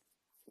 Because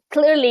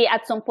clearly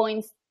at some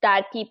points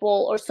that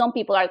some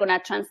people are going to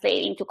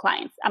translate into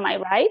clients. Am I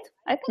right?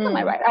 I think am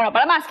I right? I don't know,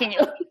 but I'm asking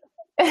you.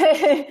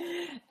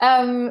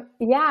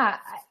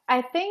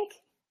 I think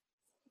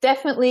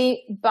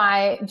definitely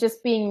by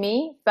just being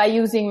me, by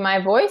using my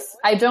voice.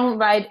 I don't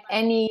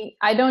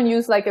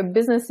use like a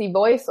businessy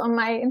voice on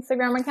my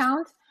Instagram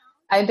account.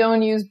 I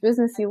don't use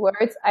businessy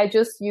words. I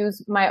just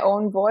use my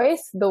own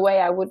voice, the way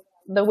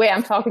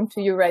I'm talking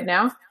to you right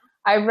now.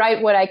 I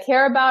write what I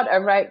care about. I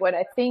write what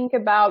I think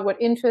about, what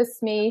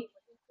interests me.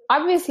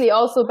 obviously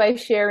also by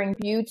sharing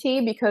beauty,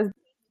 because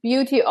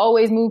beauty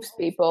always moves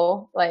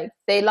people. Like,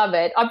 they love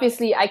it.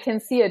 Obviously, I can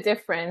see a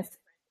difference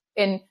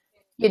in,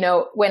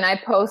 when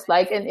I post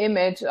like an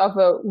image of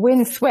a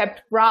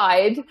windswept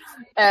bride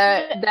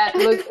that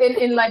looks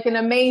in like an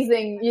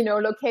amazing,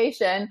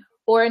 location,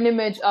 or an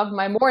image of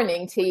my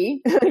morning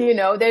tea.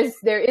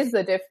 There is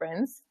a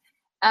difference.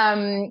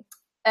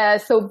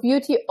 So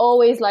beauty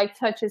always like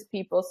touches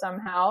people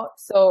somehow.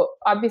 So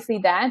obviously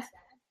that,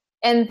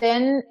 and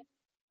then,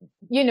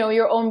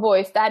 your own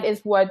voice. That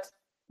is what,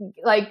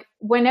 like,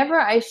 whenever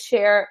I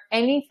share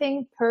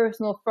anything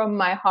personal from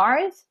my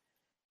heart,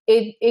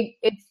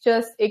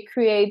 it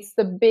creates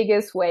the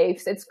biggest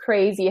waves. It's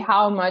crazy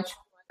how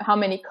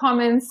many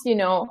comments,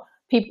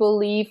 people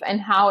leave,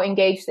 and how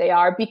engaged they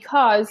are,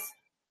 because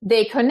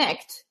they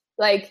connect.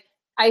 Like,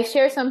 I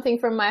share something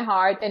from my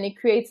heart, and it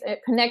creates a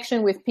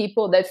connection with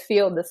people that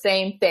feel the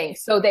same thing.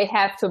 So they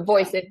have to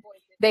voice it.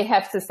 They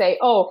have to say,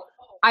 oh,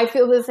 I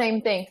feel the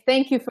same thing.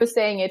 Thank you for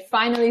saying it.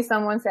 Finally,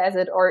 someone says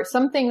it, or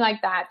something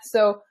like that.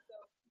 So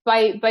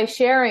by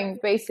sharing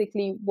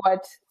basically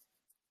what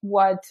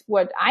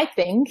I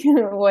think,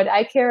 what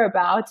I care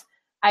about,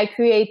 I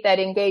create that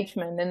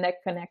engagement and that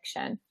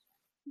connection.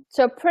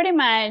 So pretty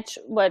much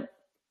the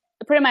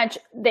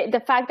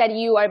fact that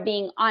you are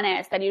being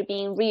honest, that you're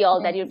being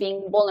real, that you're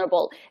being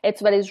vulnerable,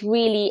 it's what is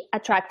really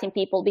attracting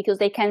people, because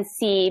they can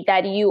see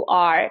that you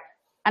are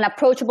an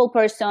approachable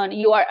person,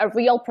 you are a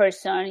real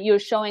person, you're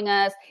showing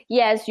us,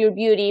 yes, your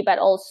beauty, but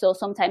also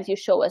sometimes you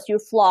show us your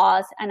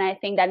flaws. And I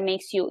think that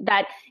makes you,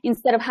 that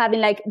instead of having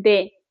like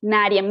the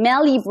Nadia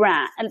Melly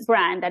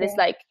brand that is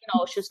like,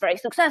 she's very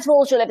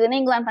successful, she lives in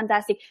England,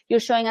 fantastic, you're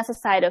showing us a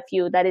side of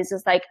you that is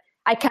just like,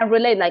 I can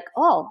relate, like,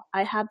 oh,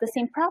 I have the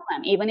same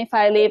problem, even if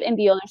I live in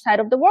the other side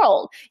of the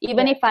world,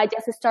 even if I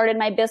just started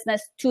my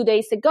business 2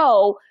 days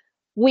ago,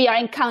 we are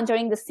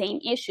encountering the same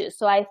issues.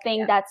 So I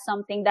think that's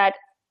something that,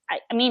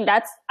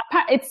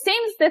 it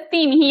seems the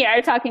theme here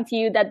talking to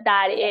you,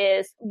 that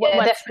is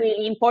what's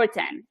really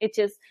important. It's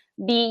just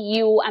be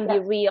you and be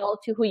real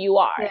to who you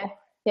are.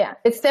 Yeah.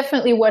 It's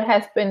definitely what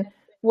has been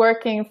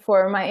working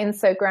for my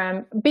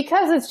Instagram,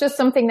 because it's just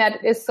something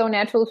that is so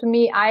natural to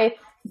me. I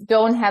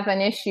don't have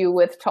an issue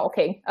with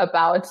talking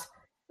about,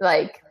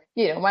 like,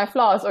 my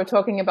flaws, or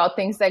talking about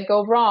things that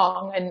go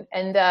wrong.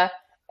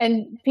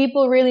 And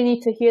people really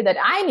need to hear that.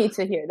 I need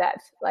to hear that.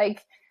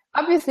 Like,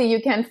 obviously you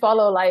can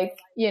follow, like,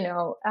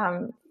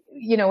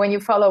 when you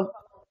follow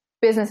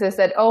businesses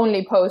that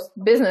only post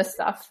business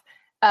stuff,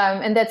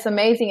 and that's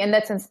amazing and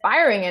that's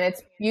inspiring and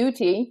it's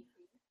beauty.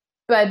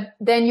 But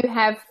then you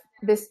have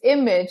this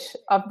image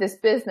of this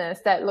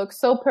business that looks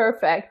so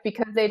perfect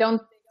because they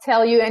don't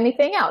tell you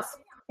anything else.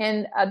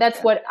 And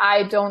that's what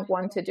I don't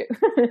want to do.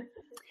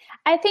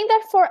 I think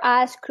that for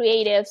us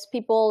creatives,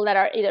 people that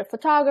are either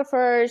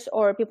photographers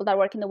or people that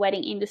work in the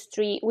wedding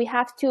industry, we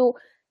have to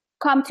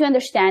come to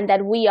understand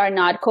that we are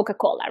not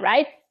Coca-Cola,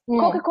 right?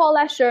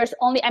 Coca-Cola shares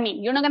only,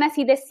 you're not going to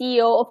see the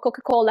CEO of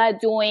Coca-Cola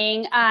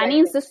doing an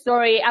Insta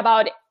story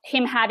about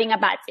him having a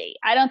bad day.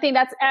 I don't think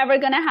that's ever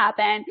going to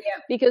happen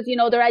because,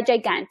 they're a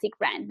gigantic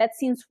brand. But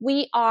since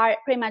we are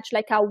pretty much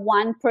like a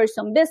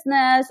one-person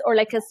business or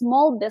like a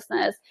small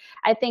business,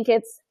 I think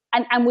it's,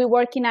 and we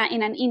work in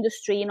an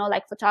industry,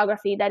 like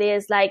photography, that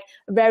is like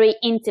very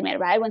intimate,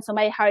 right? When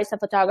somebody hires a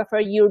photographer,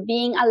 you're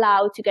being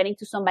allowed to get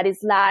into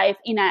somebody's life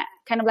in a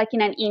kind of like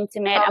in an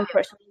intimate and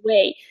personal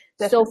way.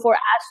 Definitely. So for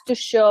us to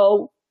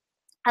show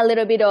a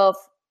little bit of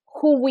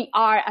who we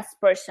are as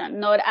person,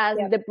 not as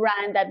the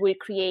brand that we're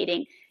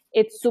creating,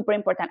 it's super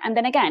important. And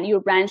then again,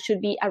 your brand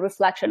should be a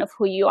reflection of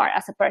who you are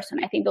as a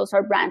person. I think those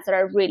are brands that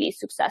are really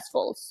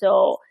successful.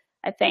 So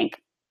I think,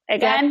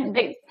 again,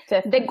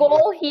 the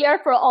goal here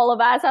for all of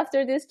us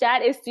after this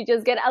chat is to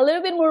just get a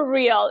little bit more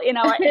real in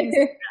our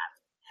Instagram.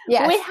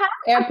 Yes, we have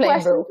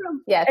airplane brew.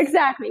 Yes,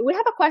 exactly. We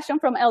have a question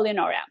from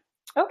Eleonora.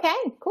 Okay,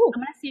 cool.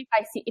 I'm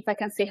gonna see if I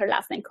can say her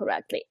last name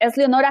correctly. It's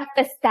Leonora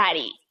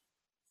Festari.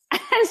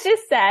 And she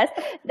says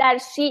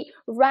that she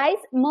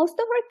writes most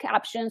of her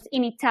captions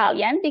in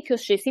Italian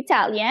because she's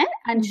Italian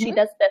and she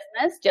does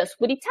business just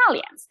with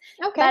Italians.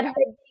 Okay. But her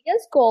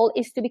biggest goal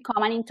is to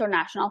become an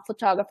international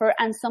photographer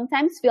and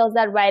sometimes feels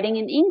that writing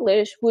in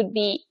English would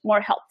be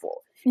more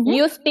helpful.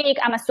 You speak,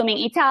 I'm assuming,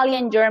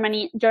 Italian,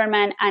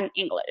 German, and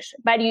English,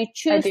 but you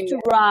choose to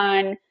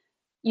run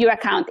your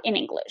account in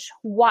English.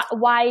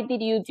 Why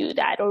did you do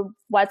that? Or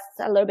what's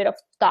a little bit of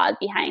thought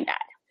behind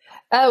that?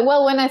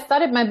 Well, when I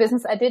started my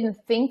business, I didn't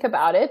think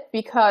about it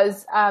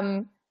because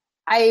I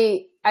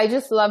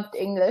just loved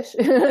English.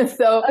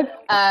 So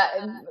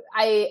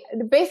I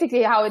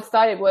basically how it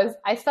started was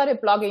I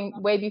started blogging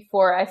way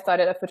before I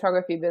started a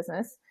photography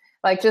business,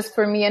 like just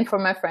for me and for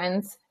my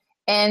friends.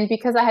 And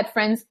because I had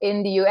friends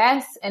in the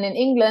US and in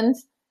England,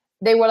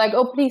 they were like,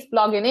 oh, please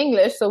blog in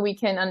English so we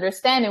can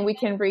understand and we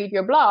can read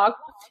your blog.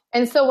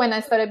 And so when I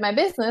started my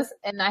business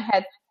and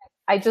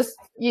I just,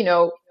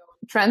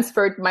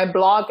 transferred my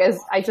blog as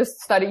I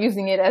just started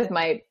using it as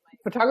my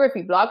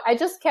photography blog. I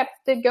just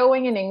kept it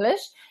going in English.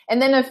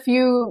 And then a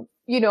few,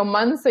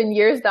 months and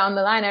years down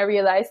the line, I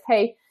realized,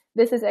 hey,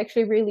 this is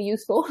actually really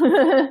useful.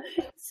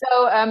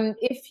 So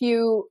if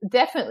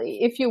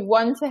you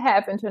want to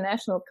have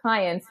international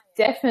clients,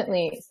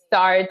 definitely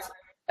start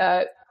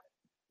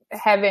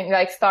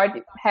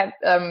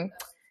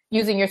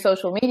using your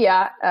social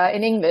media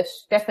in English,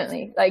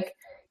 definitely. Like,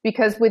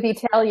 because with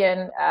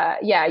Italian,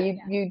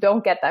 you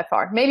don't get that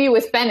far. Maybe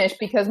with Spanish,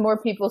 because more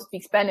people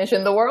speak Spanish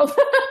in the world.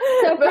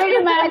 So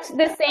pretty much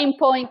the same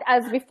point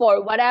as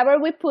before. Whatever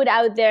we put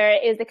out there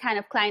is the kind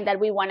of client that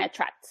we want to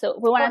attract. So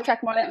we want to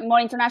attract more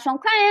international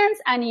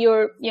clients, and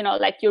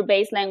your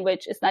base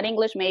language is not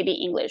English. Maybe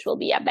English will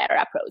be a better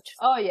approach.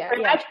 Oh yeah.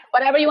 Pretty much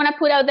whatever you want to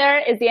put out there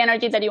is the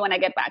energy that you want to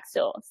get back.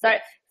 So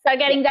start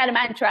getting that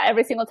mantra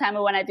every single time we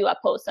want to do a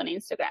post on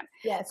Instagram.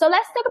 Yes. So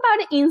let's talk about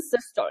the Insta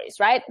stories,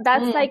 right?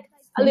 That's like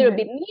a little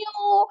bit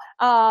new.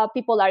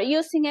 People are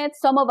using it.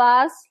 Some of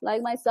us,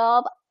 like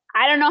myself,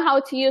 I don't know how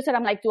to use it.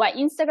 I'm like, do I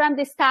Instagram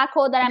this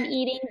taco that I'm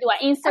eating? Do I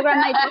Instagram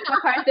my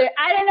character?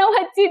 I don't know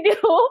what to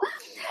do.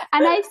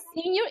 And I've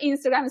seen your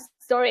Instagram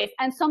stories,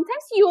 and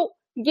sometimes you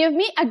give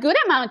me a good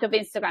amount of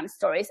Instagram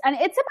stories, and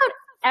it's about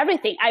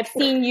everything. I've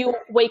seen you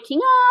waking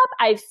up.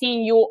 I've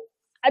seen you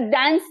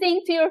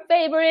dancing to your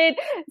favorite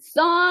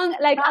song,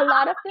 like a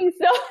lot of things.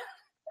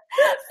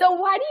 So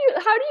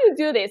how do you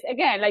do this?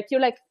 Again, like, you're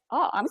like,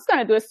 oh, I'm just going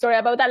to do a story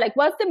about that. Like,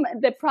 what's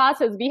the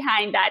process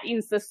behind that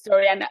Insta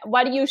story, and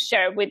what do you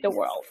share with the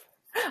world?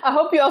 I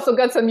hope you also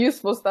got some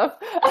useful stuff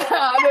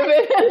out of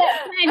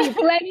it.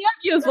 Plenty of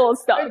useful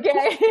stuff.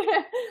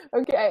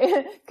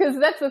 Okay. Because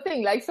that's the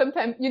thing. Like,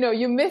 sometimes,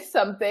 you miss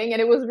something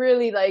and it was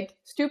really like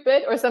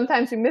stupid, or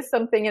sometimes you miss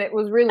something and it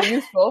was really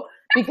useful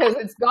because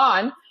it's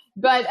gone.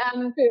 But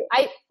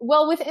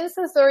with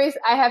Insta stories,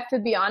 I have to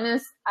be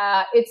honest,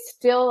 it's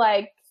still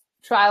like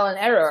trial and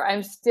error.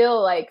 I'm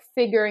still like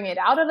figuring it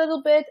out a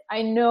little bit.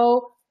 I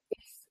know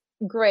it's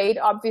great,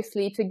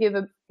 obviously, to give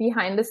a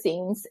behind the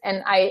scenes,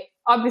 and I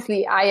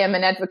am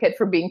an advocate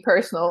for being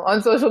personal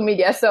on social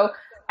media. So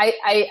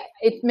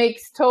it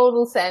makes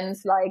total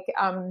sense, like,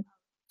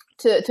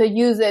 to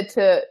use it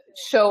to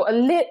show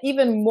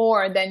even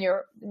more than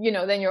you're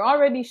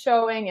already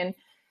showing, and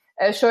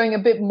showing a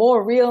bit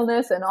more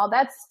realness and all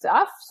that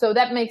stuff. So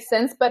that makes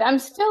sense. But I'm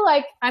still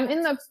like, I'm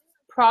in the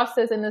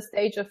process, in the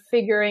stage of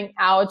figuring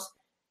out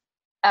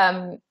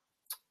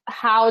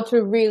how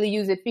to really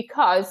use it,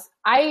 because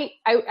I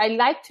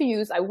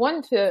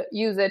want to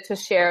use it to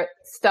share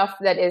stuff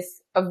that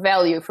is of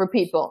value for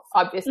people,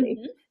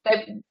 obviously,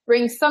 that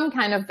brings some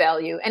kind of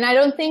value. And I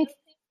don't think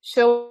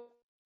show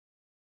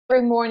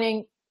every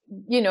morning,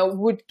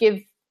 would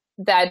give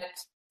that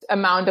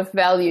amount of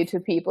value to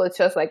people. It's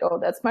just like, oh,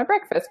 that's my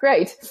breakfast.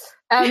 Great.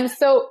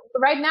 So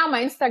right now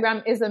my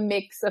Instagram is a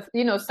mix of,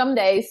 some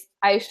days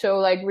I show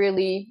like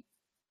really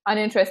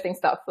uninteresting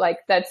stuff. Like,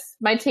 that's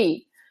my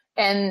tea.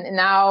 And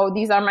now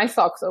these are my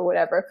socks or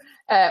whatever.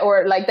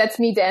 Or like, that's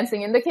me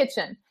dancing in the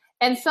kitchen.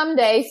 And some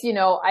days,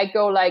 I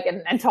go like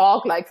and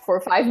talk like for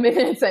 5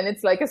 minutes, and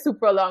it's like a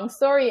super long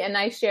story. And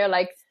I share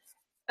like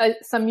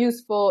some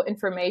useful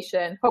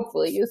information,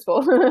 hopefully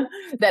useful,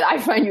 that I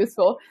find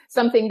useful,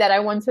 something that I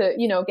want to,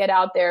 get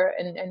out there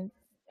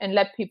and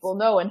let people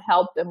know and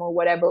help them or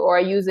whatever. Or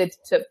I use it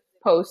to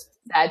post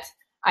that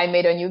I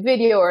made a new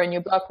video or a new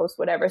blog post,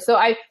 whatever. So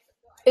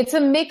it's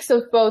a mix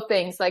of both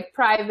things, like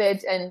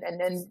private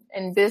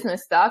and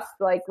business stuff.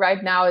 Like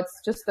right now, it's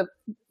just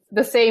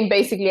the same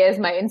basically as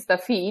my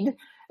Insta feed,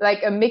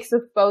 like a mix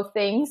of both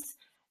things.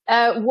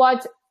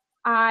 What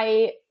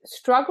I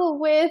struggle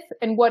with,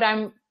 and what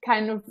I'm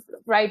kind of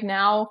right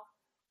now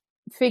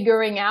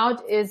figuring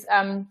out, is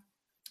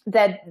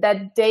that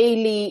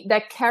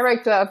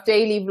character of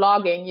daily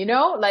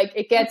vlogging, like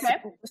it gets,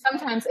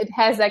 sometimes it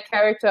has that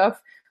character of,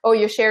 oh,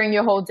 you're sharing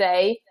your whole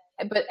day,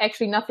 but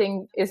actually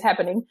nothing is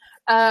happening.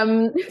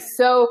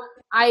 So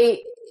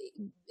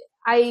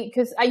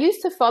because I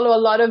used to follow a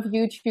lot of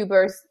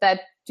YouTubers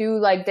that do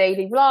like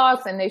daily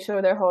vlogs, and they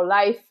show their whole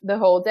life, the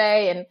whole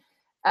day. And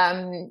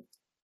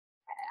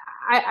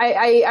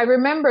I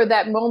remember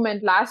that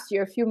moment last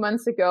year, a few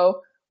months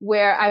ago,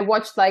 where I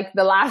watched like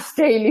the last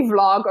daily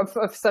vlog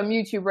of some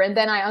YouTuber, and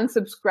then I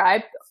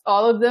unsubscribed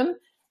all of them,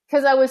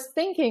 because I was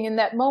thinking in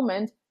that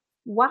moment,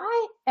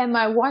 why am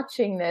I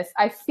watching this?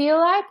 I feel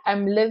like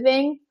I'm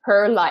living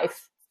her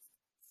life.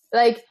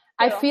 Like,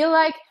 I feel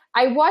like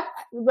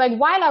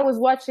while I was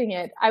watching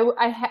it,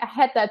 I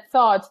had that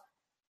thought,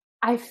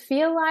 I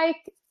feel like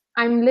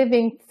I'm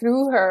living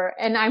through her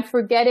and I'm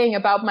forgetting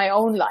about my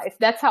own life.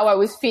 That's how I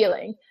was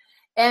feeling.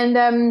 And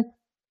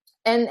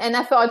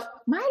I thought,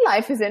 my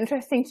life is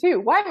interesting too.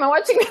 Why am I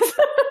watching this?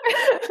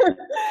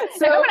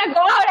 So I'm going to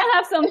go out and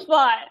have some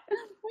fun.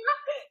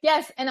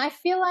 Yes. And I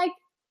feel like,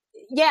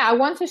 I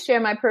want to share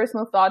my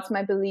personal thoughts,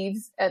 my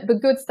beliefs, the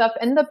good stuff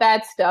and the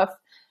bad stuff.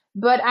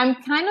 But I'm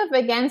kind of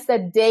against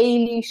that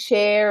daily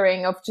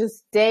sharing of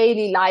just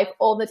daily life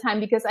all the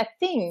time, because I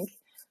think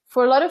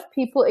for a lot of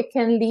people, it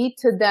can lead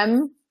to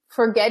them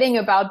forgetting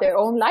about their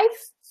own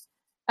life.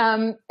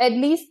 At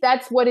least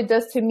that's what it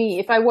does to me.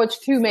 If I watch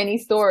too many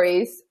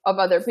stories of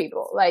other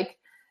people, like,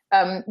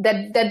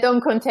 that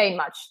don't contain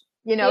much.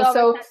 you know, the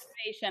so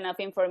oversaturation of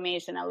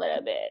information a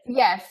little bit.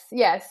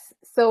 Yes.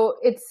 So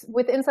it's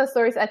with Insta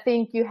stories, I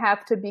think you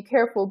have to be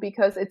careful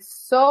because it's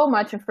so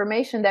much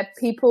information that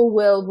people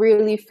will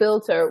really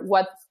filter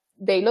what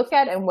they look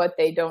at and what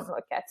they don't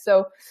look at.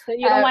 So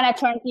you don't want to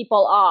turn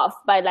people off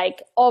by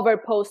like over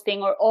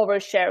posting or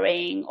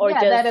oversharing or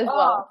just that as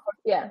well.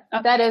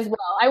 That as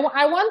well. I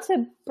want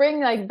to bring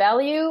like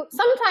value.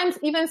 Sometimes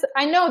even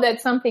I know that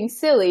something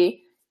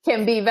silly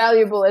can be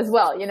valuable as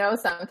well, you know,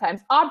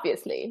 sometimes,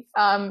 obviously.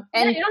 And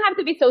you don't have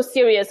to be so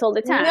serious all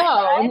the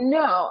time.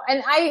 No.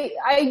 And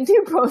I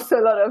do post a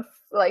lot of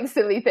like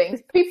silly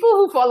things. People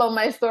who follow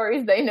my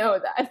stories, they know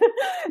that.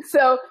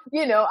 So,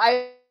 you know,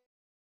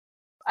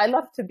 I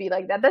love to be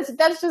like that.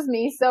 That's just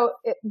me. So,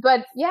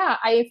 but yeah,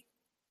 I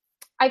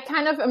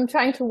kind of am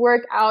trying to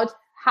work out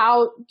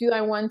how do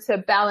I want to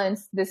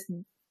balance this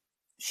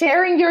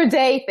sharing your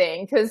day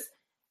thing? Because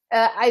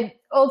I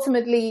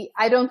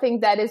don't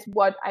think that is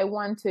what I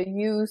want to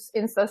use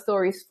Insta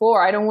stories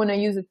for. I don't want to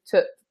use it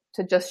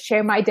to just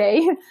share my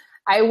day.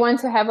 I want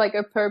to have like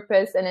a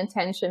purpose and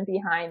intention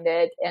behind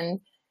it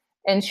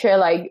and share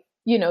like,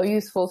 you know,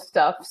 useful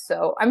stuff.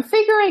 So I'm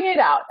figuring it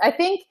out. I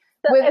think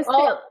with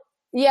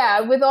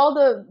all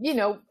the, you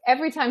know,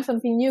 every time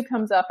something new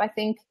comes up, I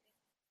think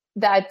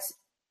that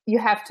you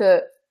have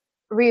to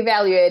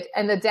reevaluate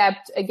and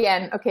adapt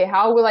again. Okay,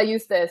 how will I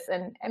use this?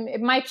 And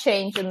it might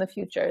change in the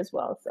future as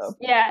well. So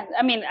yeah,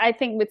 I mean, I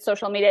think with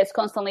social media, it's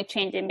constantly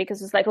changing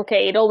because it's like,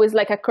 okay, it always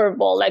like a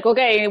curveball. Like,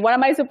 okay, what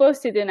am I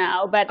supposed to do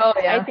now? But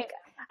I think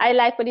I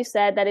like what you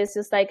said, that it's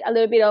just like a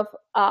little bit of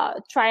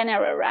try and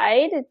error,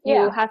 right?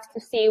 You have to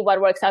see what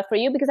works out for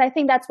you, because I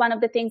think that's one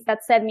of the things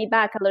that set me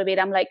back a little bit.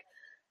 I'm like,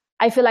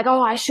 I feel like,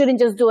 oh, I shouldn't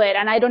just do it,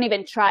 and I don't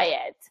even try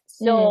it.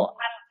 So I'm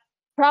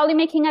probably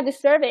making a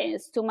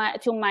disservice to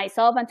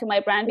myself and to my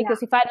brand,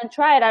 because if I don't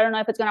try it, I don't know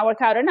if it's going to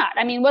work out or not.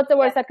 I mean, what's the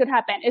worst that could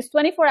happen? It's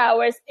 24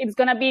 hours. It's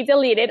going to be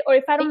deleted. Or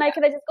if I don't like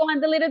it, I just go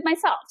and delete it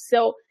myself.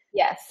 So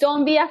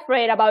don't be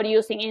afraid about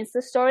using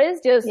Insta stories.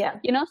 Just,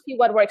 you know, see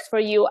what works for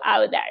you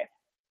out there.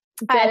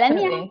 Let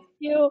me ask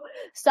you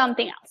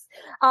something else.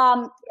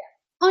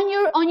 On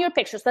your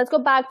pictures, let's go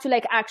back to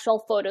like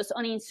actual photos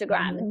on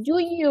Instagram. Do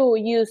you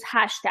use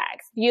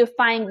hashtags? Do you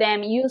find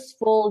them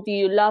useful? Do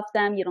you love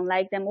them? You don't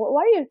like them? What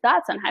are your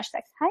thoughts on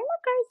hashtags? Hi,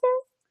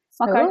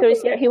 MacArthur. MacArthur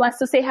is here. He wants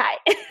to say hi.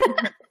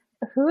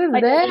 Who is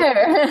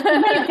there?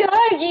 My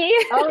doggy.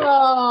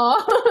 Oh,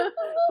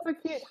 so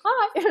cute.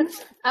 Hi.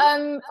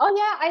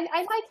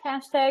 I like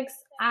hashtags.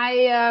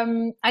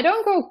 I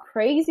don't go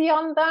crazy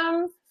on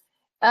them.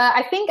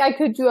 I think I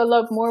could do a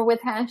lot more with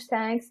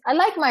hashtags. I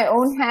like my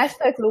own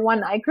hashtag, the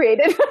one I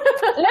created. Look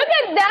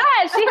at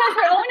that. She has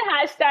her own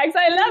hashtags.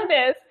 I love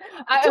this.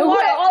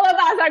 Tomorrow, all of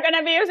us are going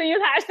to be using your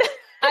hashtags.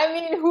 I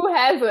mean, who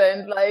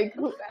hasn't? Like,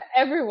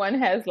 everyone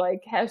has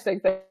like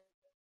hashtags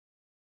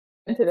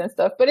and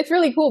stuff. But it's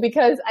really cool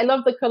because I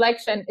love the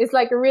collection. It's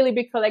like a really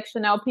big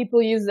collection now.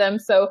 People use them.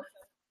 So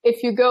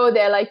if you go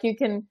there, like you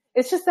can,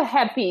 it's just a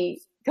happy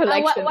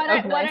collection. What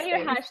are your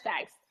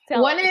hashtags?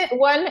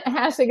 One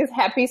hashtag is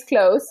happy's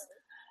close.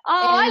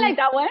 Oh, I like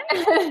that one.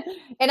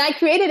 And I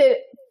created it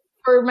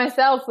for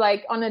myself,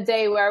 like on a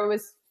day where I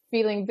was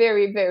feeling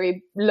very,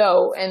 very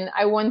low. And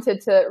I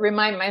wanted to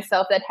remind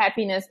myself that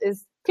happiness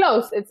is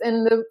close. It's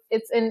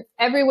in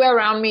everywhere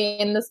around me,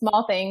 in the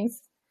small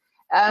things.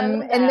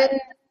 And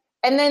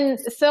then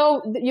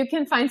so you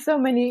can find so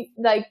many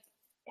like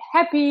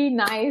happy,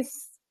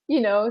 nice, you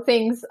know,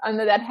 things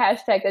under that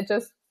hashtag that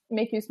just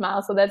make you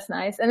smile. So that's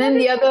nice. And then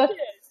the other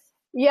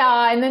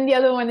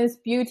one is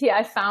beauty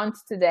I found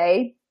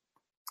today,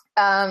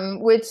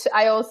 which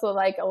I also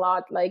like a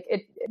lot. Like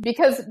it,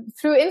 because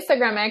through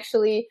Instagram,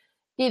 actually,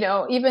 you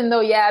know, even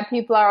though,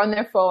 people are on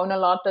their phone a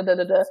lot, but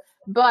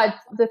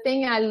the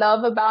thing I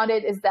love about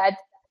it is that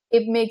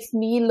it makes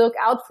me look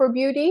out for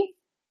beauty.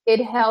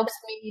 It helps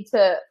me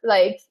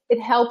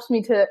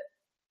to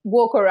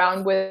walk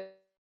around with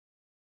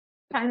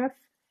kind of,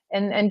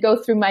 and go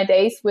through my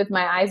days with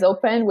my eyes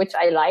open, which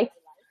I like.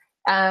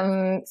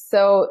 I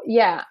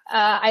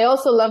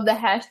also love the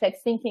hashtag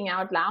thinking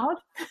out loud.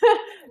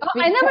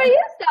 I never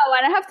used that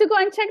one. I have to go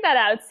and check that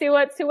out. See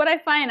what I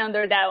find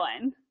under that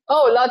one.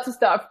 Oh, lots of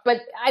stuff.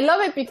 But I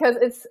love it because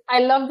I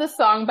love the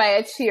song by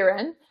Ed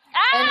Sheeran.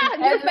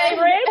 Your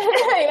favorite?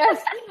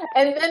 Yes.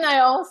 And then I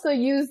also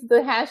use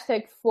the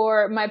hashtag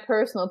for my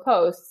personal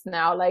posts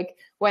now. Like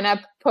when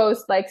I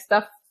post like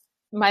stuff,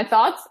 my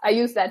thoughts, I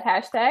use that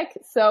hashtag.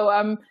 So,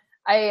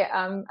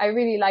 I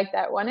really like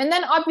that one. And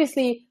then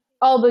obviously,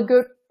 all the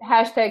good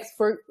hashtags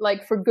for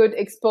good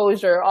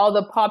exposure, all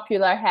the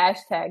popular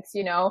hashtags,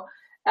 you know.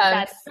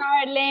 That's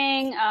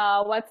Starling.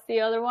 What's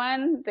the other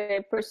one?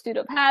 The Pursuit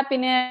of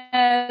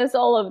Happiness.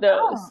 All of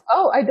those.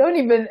 I don't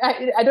even. Is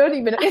there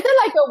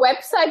like a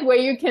website where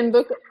you can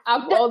look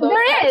up all those?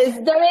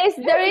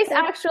 There is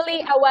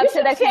actually a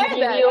website that can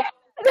give you.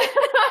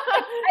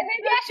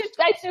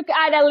 I should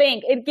add a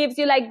link. It gives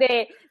you like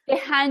the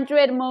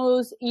 100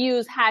 most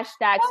used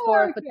hashtags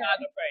for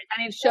photographers,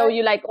 and it shows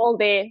you like all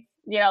the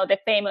the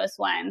famous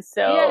ones.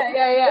 So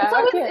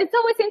yeah. It's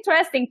always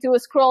interesting to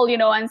scroll,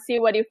 and see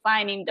what you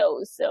find in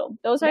those. So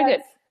those are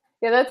good.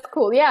 Yeah, that's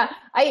cool. Yeah.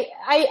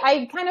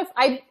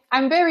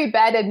 I'm very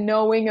bad at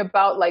knowing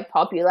about like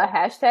popular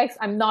hashtags.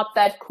 I'm not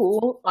that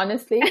cool,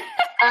 honestly.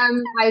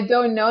 I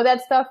don't know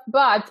that stuff,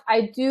 but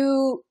I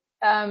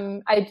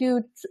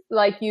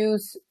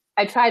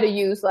try to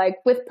use like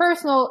with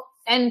personal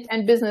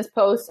and business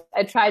posts,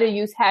 I try to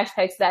use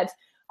hashtags that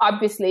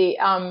obviously,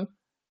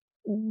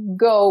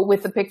 go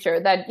with the picture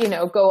that,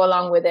 go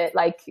along with it.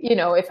 Like,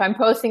 if I'm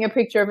posting a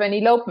picture of an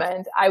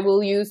elopement, I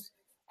will use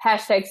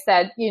hashtags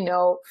that,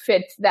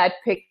 fit that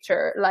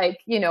picture, like,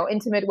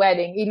 intimate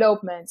wedding,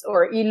 elopements,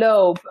 or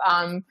elope,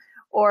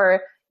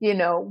 or,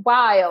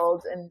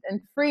 wild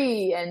and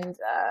free. And,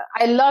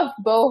 I love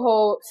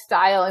boho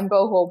style and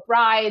boho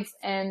brides.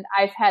 And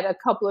I've had a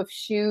couple of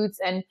shoots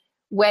and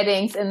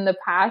weddings in the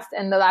past.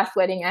 And the last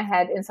wedding I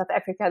had in South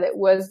Africa that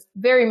was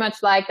very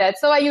much like that.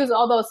 So I use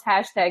all those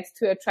hashtags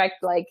to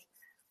attract like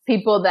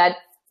people that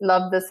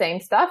love the same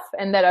stuff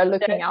and that are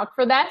looking out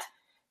for that.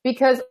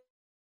 Because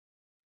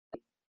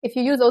if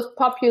you use those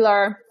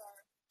popular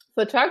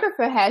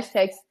photographer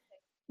hashtags,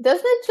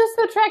 doesn't it just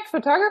attract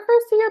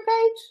photographers to your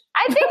page?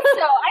 I think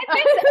so.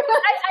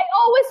 I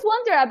always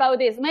wonder about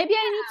this. Maybe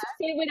I need to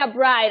sit with a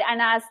bride and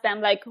ask them,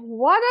 like,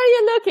 what are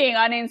you looking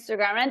on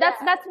Instagram? And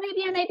that's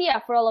maybe an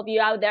idea for all of you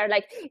out there.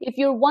 Like, if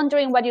you're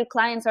wondering what your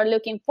clients are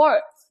looking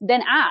for,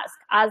 then ask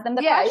them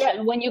the question.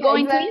 Yeah. When you go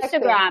into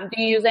Instagram,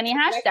 do you use any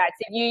hashtags?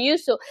 If you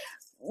use so,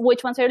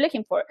 which ones are you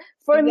looking for?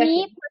 For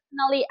me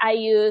personally, I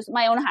use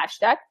my own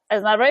hashtag.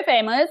 It's not very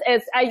famous.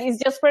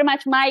 It's just pretty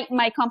much my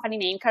company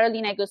name,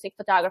 Carolina Guzik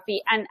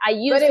Photography, and I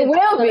use it.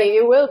 But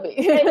it will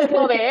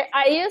be.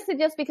 I use it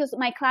just because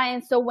my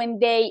clients. So when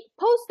they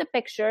post a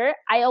picture,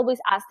 I always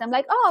ask them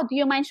like, "Oh, do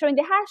you mind sharing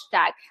the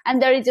hashtag?"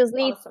 And there it just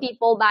leads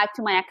people back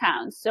to my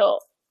account. So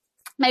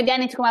maybe I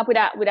need to come up with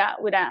a.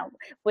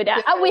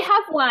 We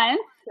have one.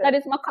 That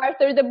is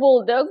MacArthur the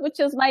Bulldog, which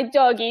is my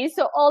doggy.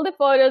 So all the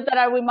photos that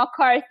are with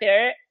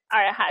MacArthur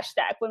are a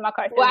hashtag with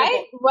MacArthur. Why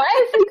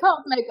is he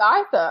called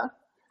MacArthur?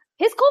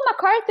 He's called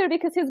MacArthur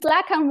because he's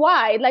black and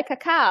white, like a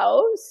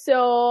cow.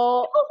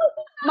 So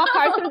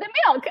MacArthur the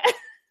milk.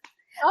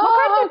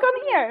 MacArthur, come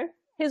here.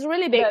 He's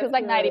really big. He's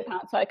like 90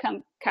 pounds, so I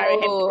can't carry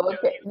him.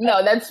 Okay.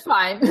 No, that's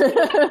fine.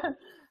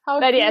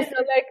 But yeah, so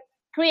like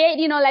create,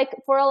 like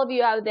for all of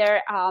you out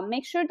there,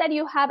 make sure that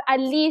you have at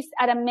least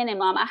at a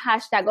minimum a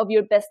hashtag of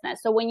your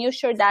business. So when you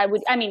share that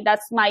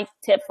that's my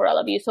tip for all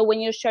of you. So when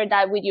you share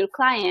that with your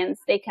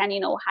clients, they can,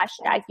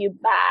 hashtag you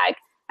back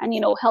and,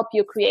 help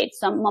you create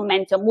some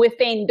momentum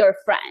within their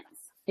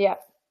friends. Yeah.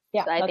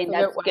 Yeah. So I think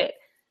that's good.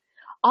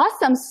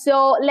 Awesome.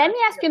 So let me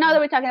ask you, now that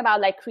we're talking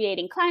about like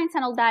creating clients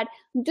and all that,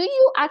 do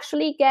you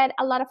actually get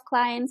a lot of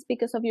clients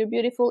because of your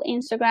beautiful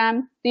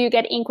Instagram? Do you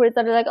get inquiries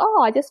that are like,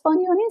 oh, I just found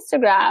you on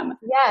Instagram?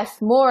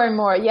 Yes, more and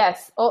more.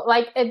 Yes.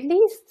 Like at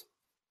least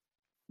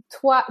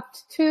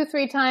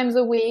 2-3 times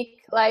a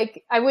week.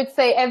 Like I would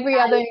say every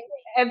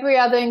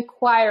other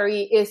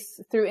inquiry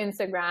is through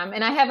Instagram.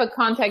 And I have a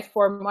contact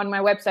form on my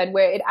website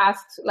where it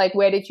asks like,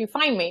 where did you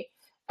find me?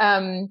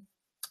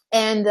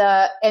 And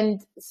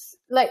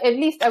like at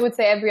least I would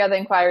say every other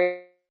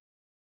inquiry.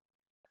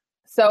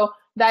 So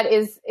that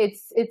is,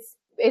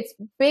 it's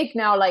big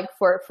now, like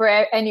for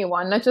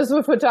anyone, not just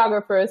for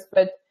photographers,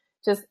 but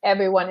just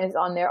everyone is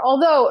on there.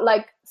 Although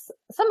like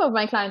some of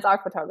my clients are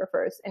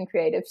photographers and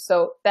creatives,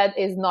 so that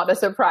is not a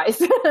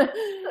surprise,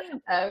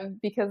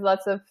 because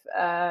lots of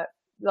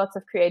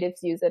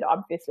creatives use it,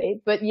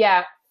 obviously. But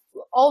yeah,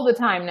 all the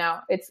time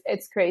now,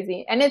 it's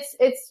crazy. And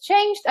it's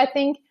changed, I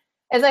think.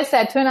 As I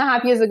said,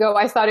 2.5 years ago,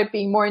 I started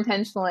being more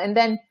intentional. And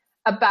then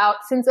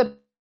since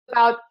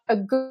about a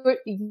good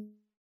year,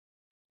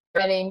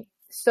 getting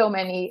so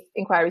many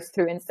inquiries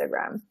through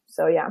Instagram.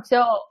 So yeah.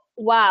 So,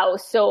 wow.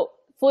 So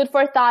food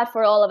for thought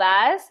for all of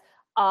us.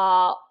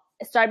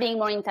 Start being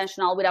more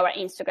intentional with our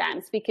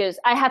Instagrams, because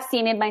I have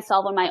seen it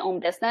myself on my own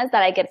business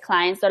that I get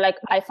clients. They're like,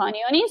 I found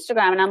you on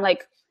Instagram. And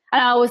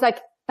I was like,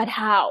 but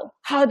how?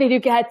 How did you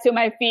get to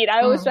my feed?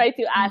 I always try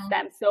to ask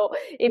them. So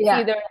it's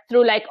either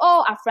through like,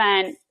 oh, a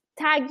friend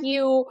tag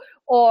you,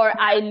 or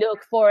I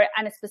look for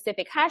a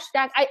specific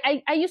hashtag.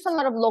 I use a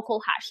lot of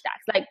local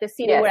hashtags, like the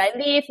city where I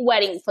live,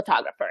 wedding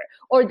photographer,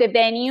 or the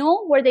venue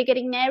where they're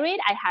getting married.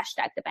 I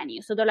hashtag the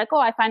venue. So they're like, oh,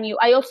 I found you.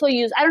 I also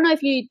use, I don't know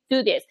if you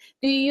do this.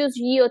 Do you use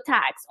geo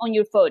tags on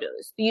your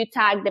photos? Do you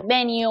tag the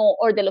venue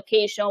or the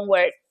location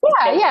where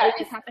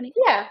it's happening?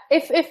 Yeah.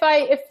 If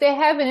they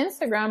have an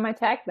Instagram, I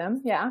tag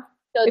them. Yeah.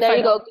 So there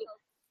you go.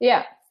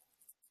 Yeah.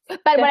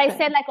 But what I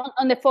said, like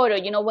on the photo,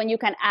 when you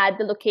can add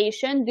the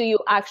location, do you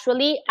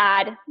actually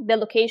add the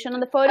location on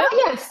the photo?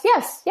 Oh,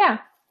 yes. Yeah.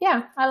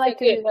 I like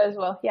to do that as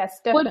well.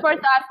 Yes, definitely. Food for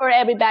thought for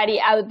everybody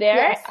out there.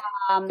 Yes,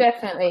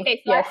 definitely.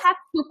 Okay, so I have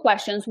 2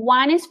 questions.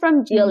 One is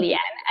from Jillian,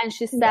 and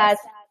she says,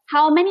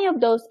 how many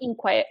of those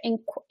inquiries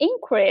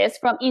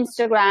from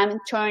Instagram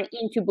turn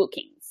into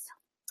bookings?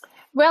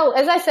 Well,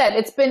 as I said,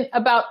 it's been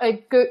about a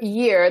good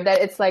year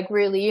that it's like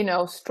really,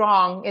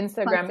 strong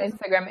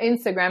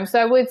Instagram. So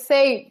I would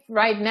say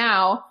right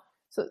now,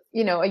 so,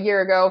 a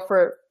year ago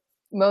for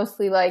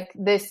mostly like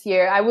this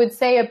year, I would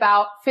say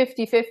about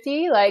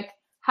 50-50, like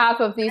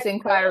half of these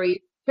inquiries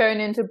turn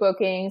into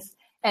bookings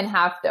and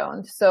half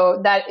don't.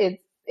 So that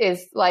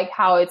is like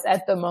how it's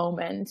at the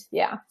moment.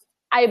 Yeah.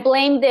 I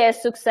blame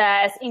this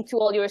success into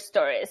all your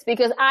stories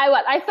because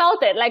I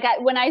felt it. Like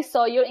when I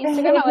saw your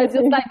Instagram, I was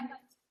just like,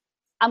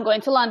 I'm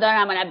going to London.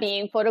 I'm going to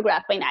be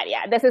photographed by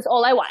Nadia. This is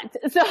all I want.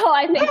 So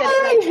I think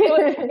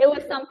that it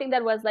was something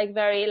that was like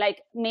very,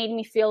 like made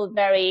me feel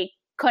very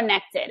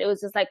connected. It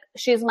was just like,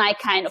 she's my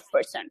kind of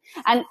person.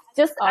 And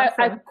just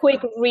a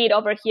quick read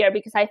over here,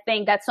 because I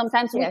think that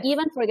sometimes we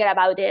even forget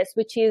about this,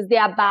 which is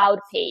the about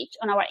page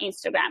on our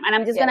Instagram. And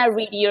I'm just going to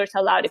read yours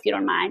aloud if you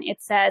don't mind.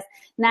 It says,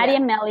 Nadia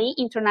Melli,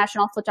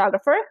 international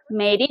photographer,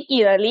 made in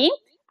Italy,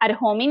 at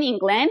home in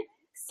England,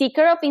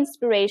 seeker of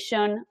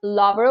inspiration,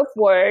 lover of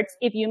words.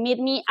 If you meet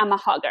me, I'm a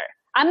hugger.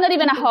 I'm not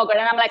even a hugger.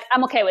 And I'm like,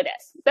 I'm okay with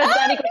this. That's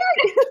very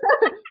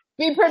good.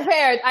 Be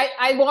prepared.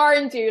 I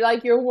warned you,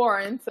 like you're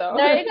warned. So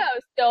there you go.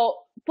 So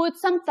put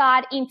some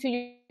thought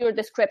into your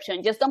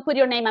description. Just don't put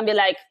your name and be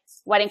like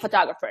wedding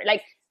photographer.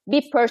 Like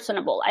be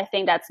personable. I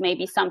think that's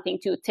maybe something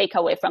to take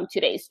away from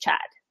today's chat.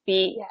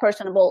 Be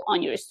personable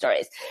on your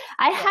stories.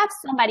 I have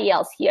somebody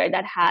else here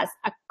that has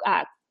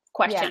a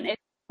question.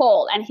 It's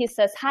Paul, and he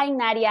says, hi,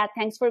 Nadia.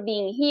 Thanks for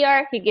being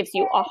here. He gives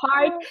you a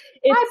heart.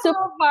 It's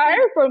super hard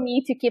for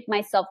me to keep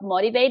myself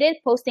motivated,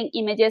 posting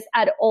images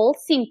at all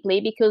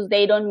simply because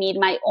they don't meet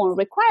my own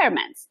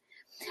requirements.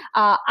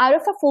 Out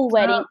of a full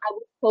wedding, I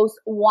would post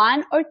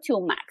 1 or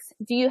 2 max.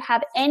 Do you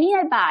have any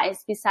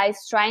advice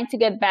besides trying to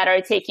get better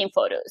at taking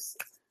photos?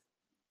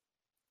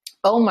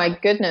 Oh my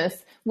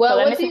goodness. Well, so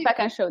let me see if I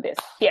can show this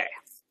here.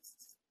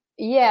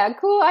 Yeah,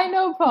 cool. I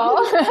know,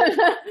 Paul.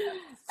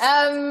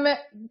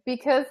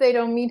 Because they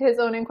don't meet his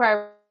own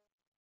requirements.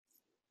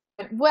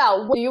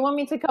 Well, do you want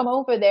me to come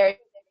over there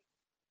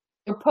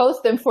and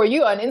post them for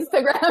you on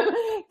Instagram?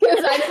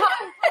 Because I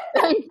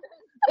can't.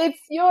 It's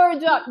your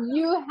job.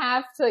 You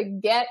have to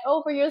get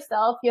over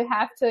yourself. You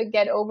have to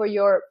get over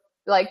your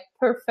like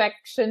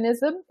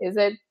perfectionism. Is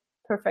it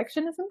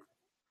perfectionism?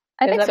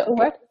 I think so.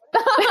 Word?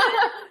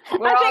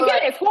 I think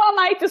it is. Who am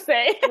I to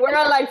say? We're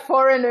all like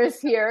foreigners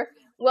here.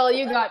 Well,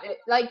 you got it.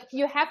 Like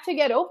you have to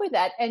get over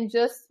that and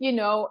just,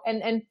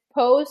 and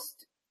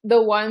post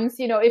the ones,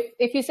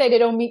 if you say they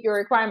don't meet your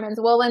requirements,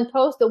 well, then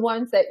post the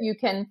ones that you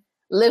can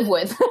live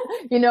with,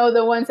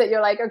 the ones that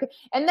you're like, okay.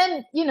 And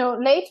then,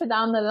 later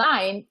down the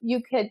line,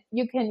 you can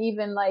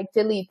even like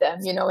delete them,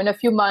 in a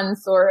few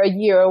months or a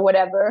year or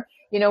whatever,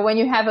 when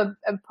you have a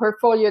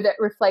portfolio that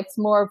reflects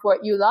more of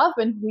what you love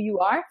and who you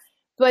are.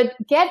 But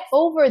get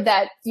over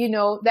that,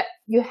 that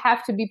you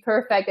have to be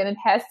perfect, and it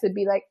has to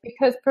be like,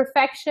 because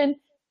perfection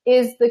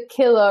is the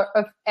killer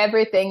of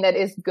everything that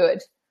is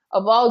good,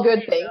 of all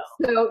good things.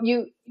 So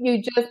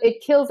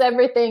it kills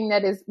everything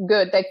that is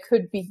good, that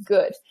could be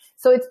good.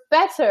 So it's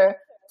better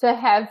to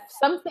have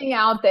something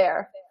out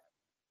there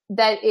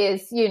that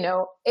is,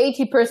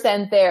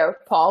 80% there,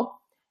 Paul,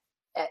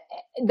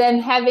 than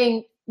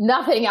having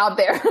nothing out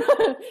there.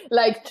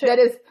 Like that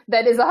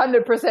is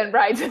 100%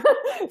 right.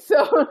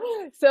 So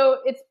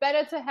it's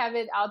better to have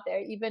it out there,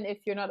 even if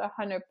you're not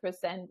 100%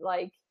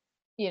 like,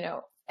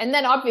 and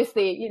then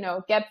obviously,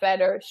 get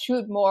better,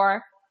 shoot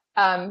more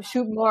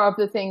of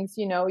the things,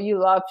 you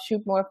love,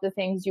 shoot more of the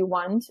things you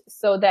want,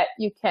 so that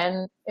you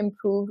can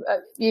improve,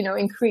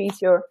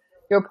 increase your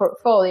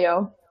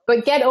portfolio.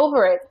 But get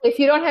over it. If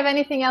you don't have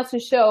anything else to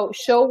show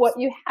what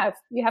you have.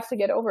 You have to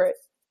get over it.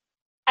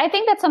 I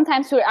think that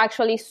sometimes we're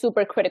actually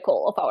super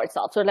critical of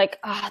ourselves. We're like,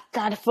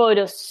 that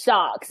photo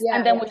sucks.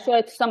 And then we show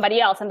it to somebody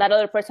else, and that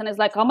other person is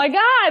like, oh my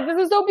God, this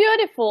is so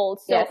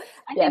beautiful. So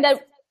I think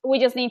that we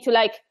just need to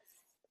like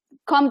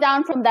come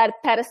down from that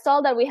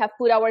pedestal that we have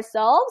put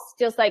ourselves.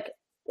 Just like,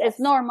 it's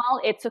normal,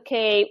 it's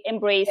okay,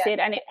 embrace it.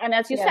 And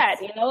as you said,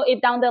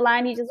 if down the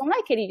line you just don't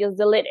like it, you just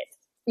delete it.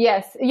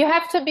 Yes, you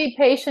have to be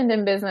patient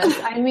in business.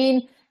 I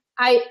mean,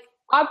 I'm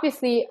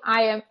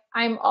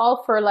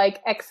all for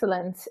like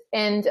excellence,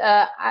 and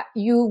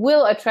you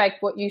will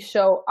attract what you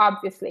show,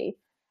 obviously.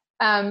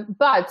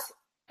 But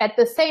at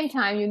the same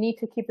time, you need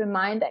to keep in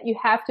mind that you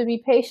have to be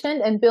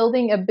patient, and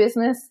building a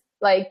business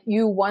like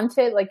you want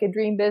it, like a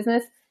dream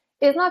business,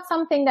 is not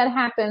something that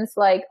happens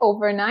like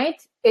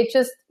overnight. It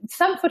just,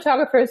 some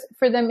photographers,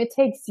 for them, it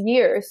takes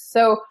years.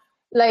 So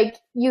like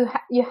you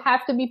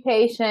have to be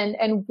patient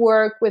and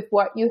work with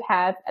what you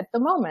have at the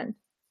moment.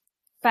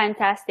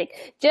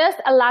 Fantastic.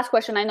 Just a last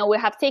question. I know we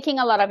have taken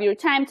a lot of your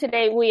time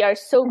today. We are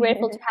so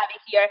grateful to have you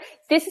here.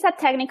 This is a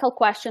technical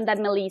question that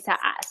Melissa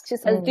asked. She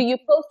says, do you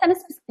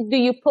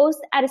post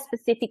at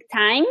specific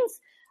times,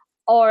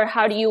 or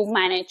how do you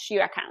manage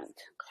your account?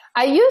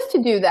 I used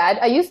to do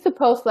that. I used to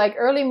post like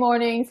early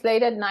mornings,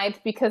 late at night,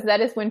 because that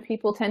is when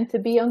people tend to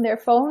be on their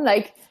phone,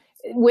 like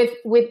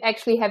with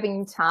actually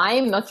having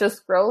time, not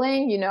just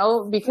scrolling,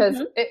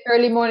 because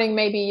early morning,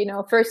 maybe,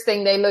 first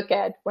thing they look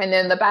at when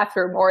they're in the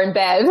bathroom or in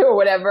bed or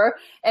whatever.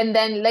 And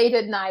then late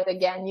at night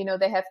again,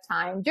 they have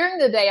time. During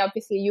the day,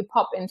 obviously you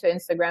pop into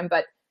Instagram,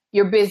 but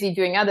you're busy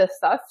doing other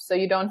stuff, so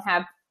you don't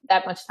have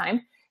that much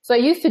time. So I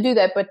used to do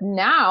that, but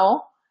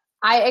now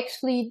I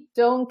actually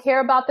don't care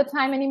about the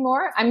time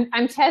anymore.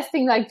 I'm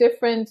testing like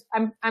different,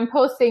 I'm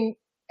posting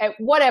at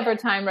whatever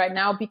time right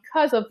now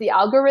because of the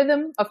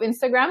algorithm of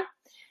Instagram.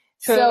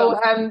 True.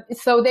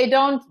 So they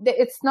don't,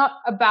 it's not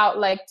about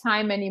like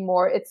time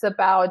anymore. It's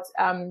about,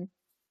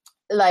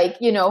 like,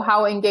 you know,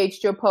 how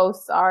engaged your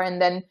posts are.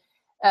 And then,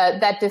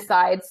 that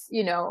decides,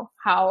 you know,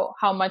 how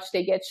much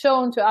they get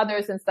shown to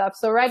others and stuff.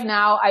 So right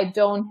now I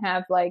don't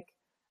have like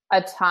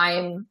a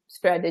time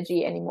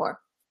strategy anymore.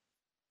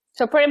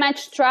 So pretty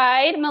much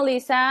try it,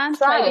 Melissa.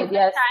 Try it,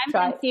 yes.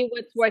 And see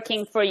what's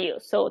working for you.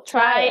 So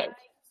try it.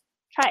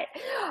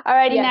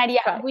 Alrighty, yes,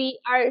 Nadia, we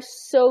are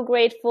so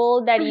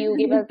grateful that you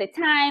give us the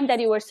time, that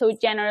you were so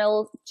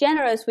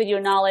generous with your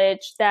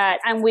knowledge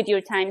and with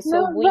your time.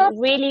 So we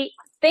really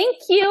thank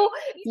you.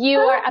 You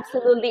are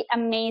absolutely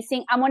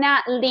amazing. I'm going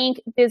to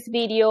link this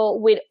video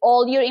with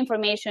all your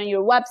information,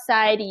 your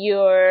website,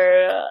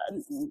 your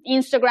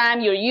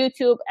Instagram, your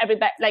YouTube,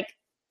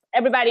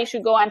 everybody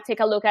should go and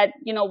take a look at,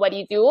 you know, what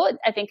you do.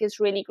 I think it's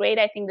really great.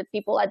 I think the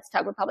people at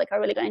Talk Republic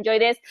are really going to enjoy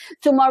this.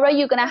 Tomorrow,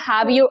 you're going to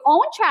have your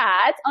own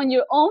chat on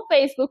your own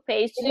Facebook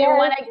page. Do you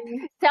want to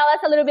tell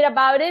us a little bit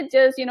about it?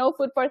 Just, you know,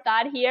 food for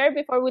thought here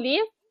before we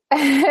leave.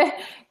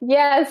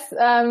 Yes.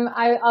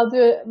 I'll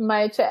do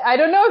my chat. I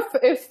don't know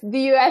if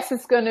the US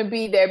is going to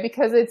be there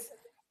because it's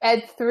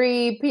at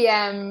 3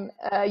 p.m.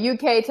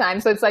 UK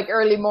time, so it's like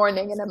early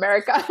morning in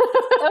America.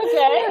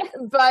 Okay.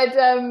 But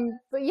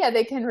yeah,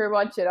 they can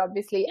rewatch it,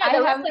 obviously. Yeah,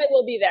 the website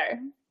will be there.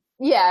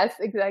 Yes,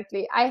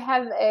 exactly. I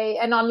have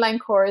an online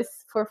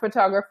course for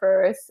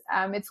photographers.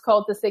 It's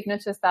called the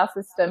Signature Style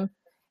System,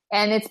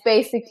 and it's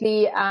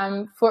basically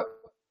for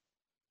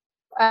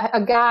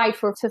a guide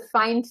to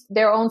find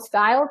their own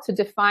style, to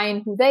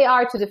define who they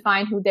are, to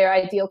define who their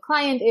ideal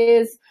client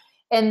is,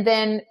 and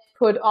then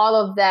put all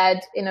of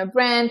that in a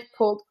brand,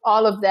 put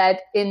all of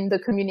that in the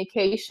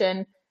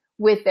communication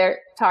with their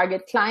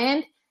target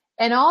client.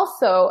 And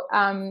also,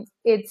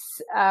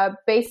 it's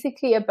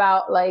basically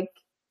about like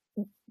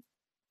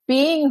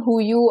being who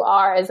you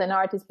are as an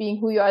artist, being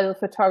who you are as a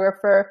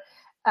photographer,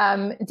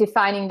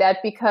 defining that,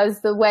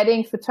 because the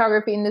wedding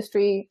photography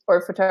industry,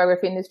 or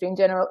photography industry in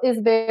general, is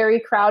very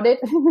crowded.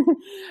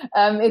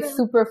 It's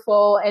super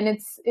full, and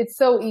it's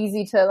so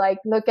easy to like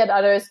look at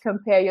others,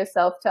 compare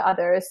yourself to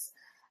others,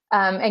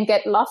 and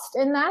get lost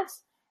in that.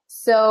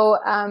 So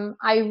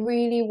I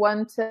really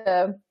want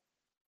to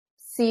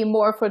see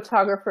more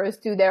photographers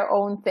do their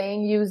own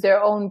thing, use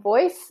their own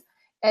voice,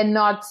 and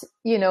not,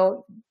 you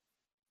know,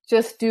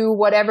 just do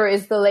whatever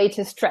is the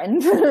latest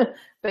trend.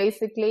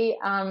 Basically,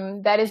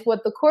 that is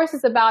what the course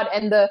is about.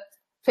 And the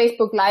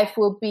Facebook Live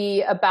will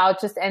be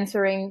about just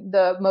answering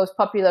the most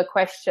popular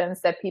questions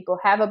that people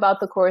have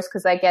about the course,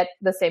 because I get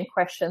the same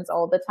questions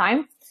all the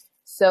time.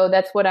 So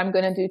that's what I'm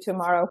going to do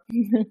tomorrow.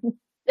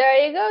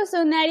 There you go.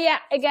 So Nadia,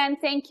 again,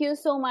 thank you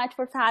so much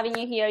for having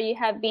you here. You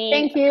have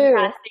been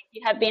fantastic.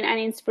 You have been an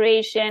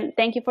inspiration.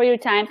 Thank you for your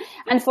time.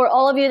 And for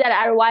all of you that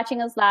are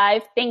watching us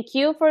live, thank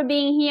you for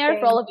being here.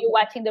 For all of you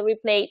watching the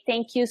replay,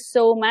 thank you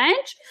so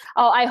much.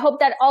 I hope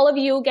that all of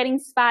you get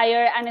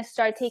inspired and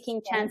start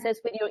taking chances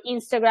with your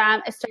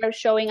Instagram, start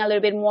showing a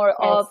little bit more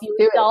of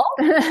yourself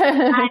and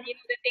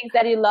the things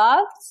that you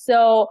love.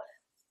 So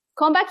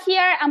come back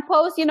here and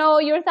post, you know,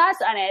 your thoughts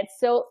on it.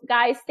 So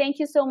guys, thank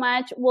you so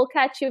much. We'll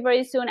catch you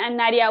very soon. And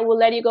Nadia, we'll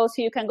let you go so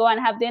you can go and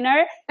have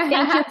dinner.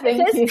 Thank you,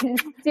 thank you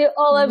to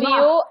all of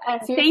you.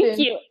 Thank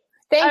you.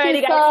 Thank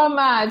you so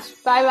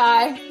much.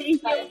 Bye-bye.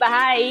 Thank you.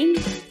 Bye.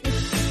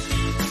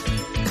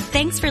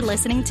 Thanks for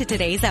listening to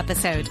today's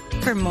episode.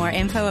 For more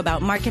info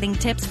about marketing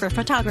tips for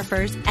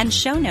photographers and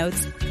show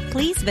notes,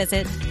 please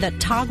visit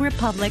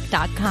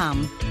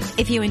thetogrepublic.com.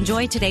 If you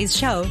enjoyed today's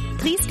show,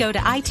 please go to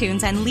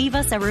iTunes and leave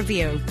us a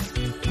review.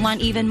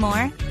 Want even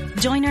more?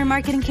 Join our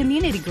marketing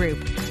community group.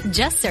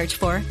 Just search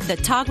for the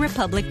Tog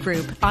Republic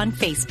Group on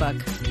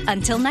Facebook.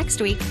 Until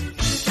next week.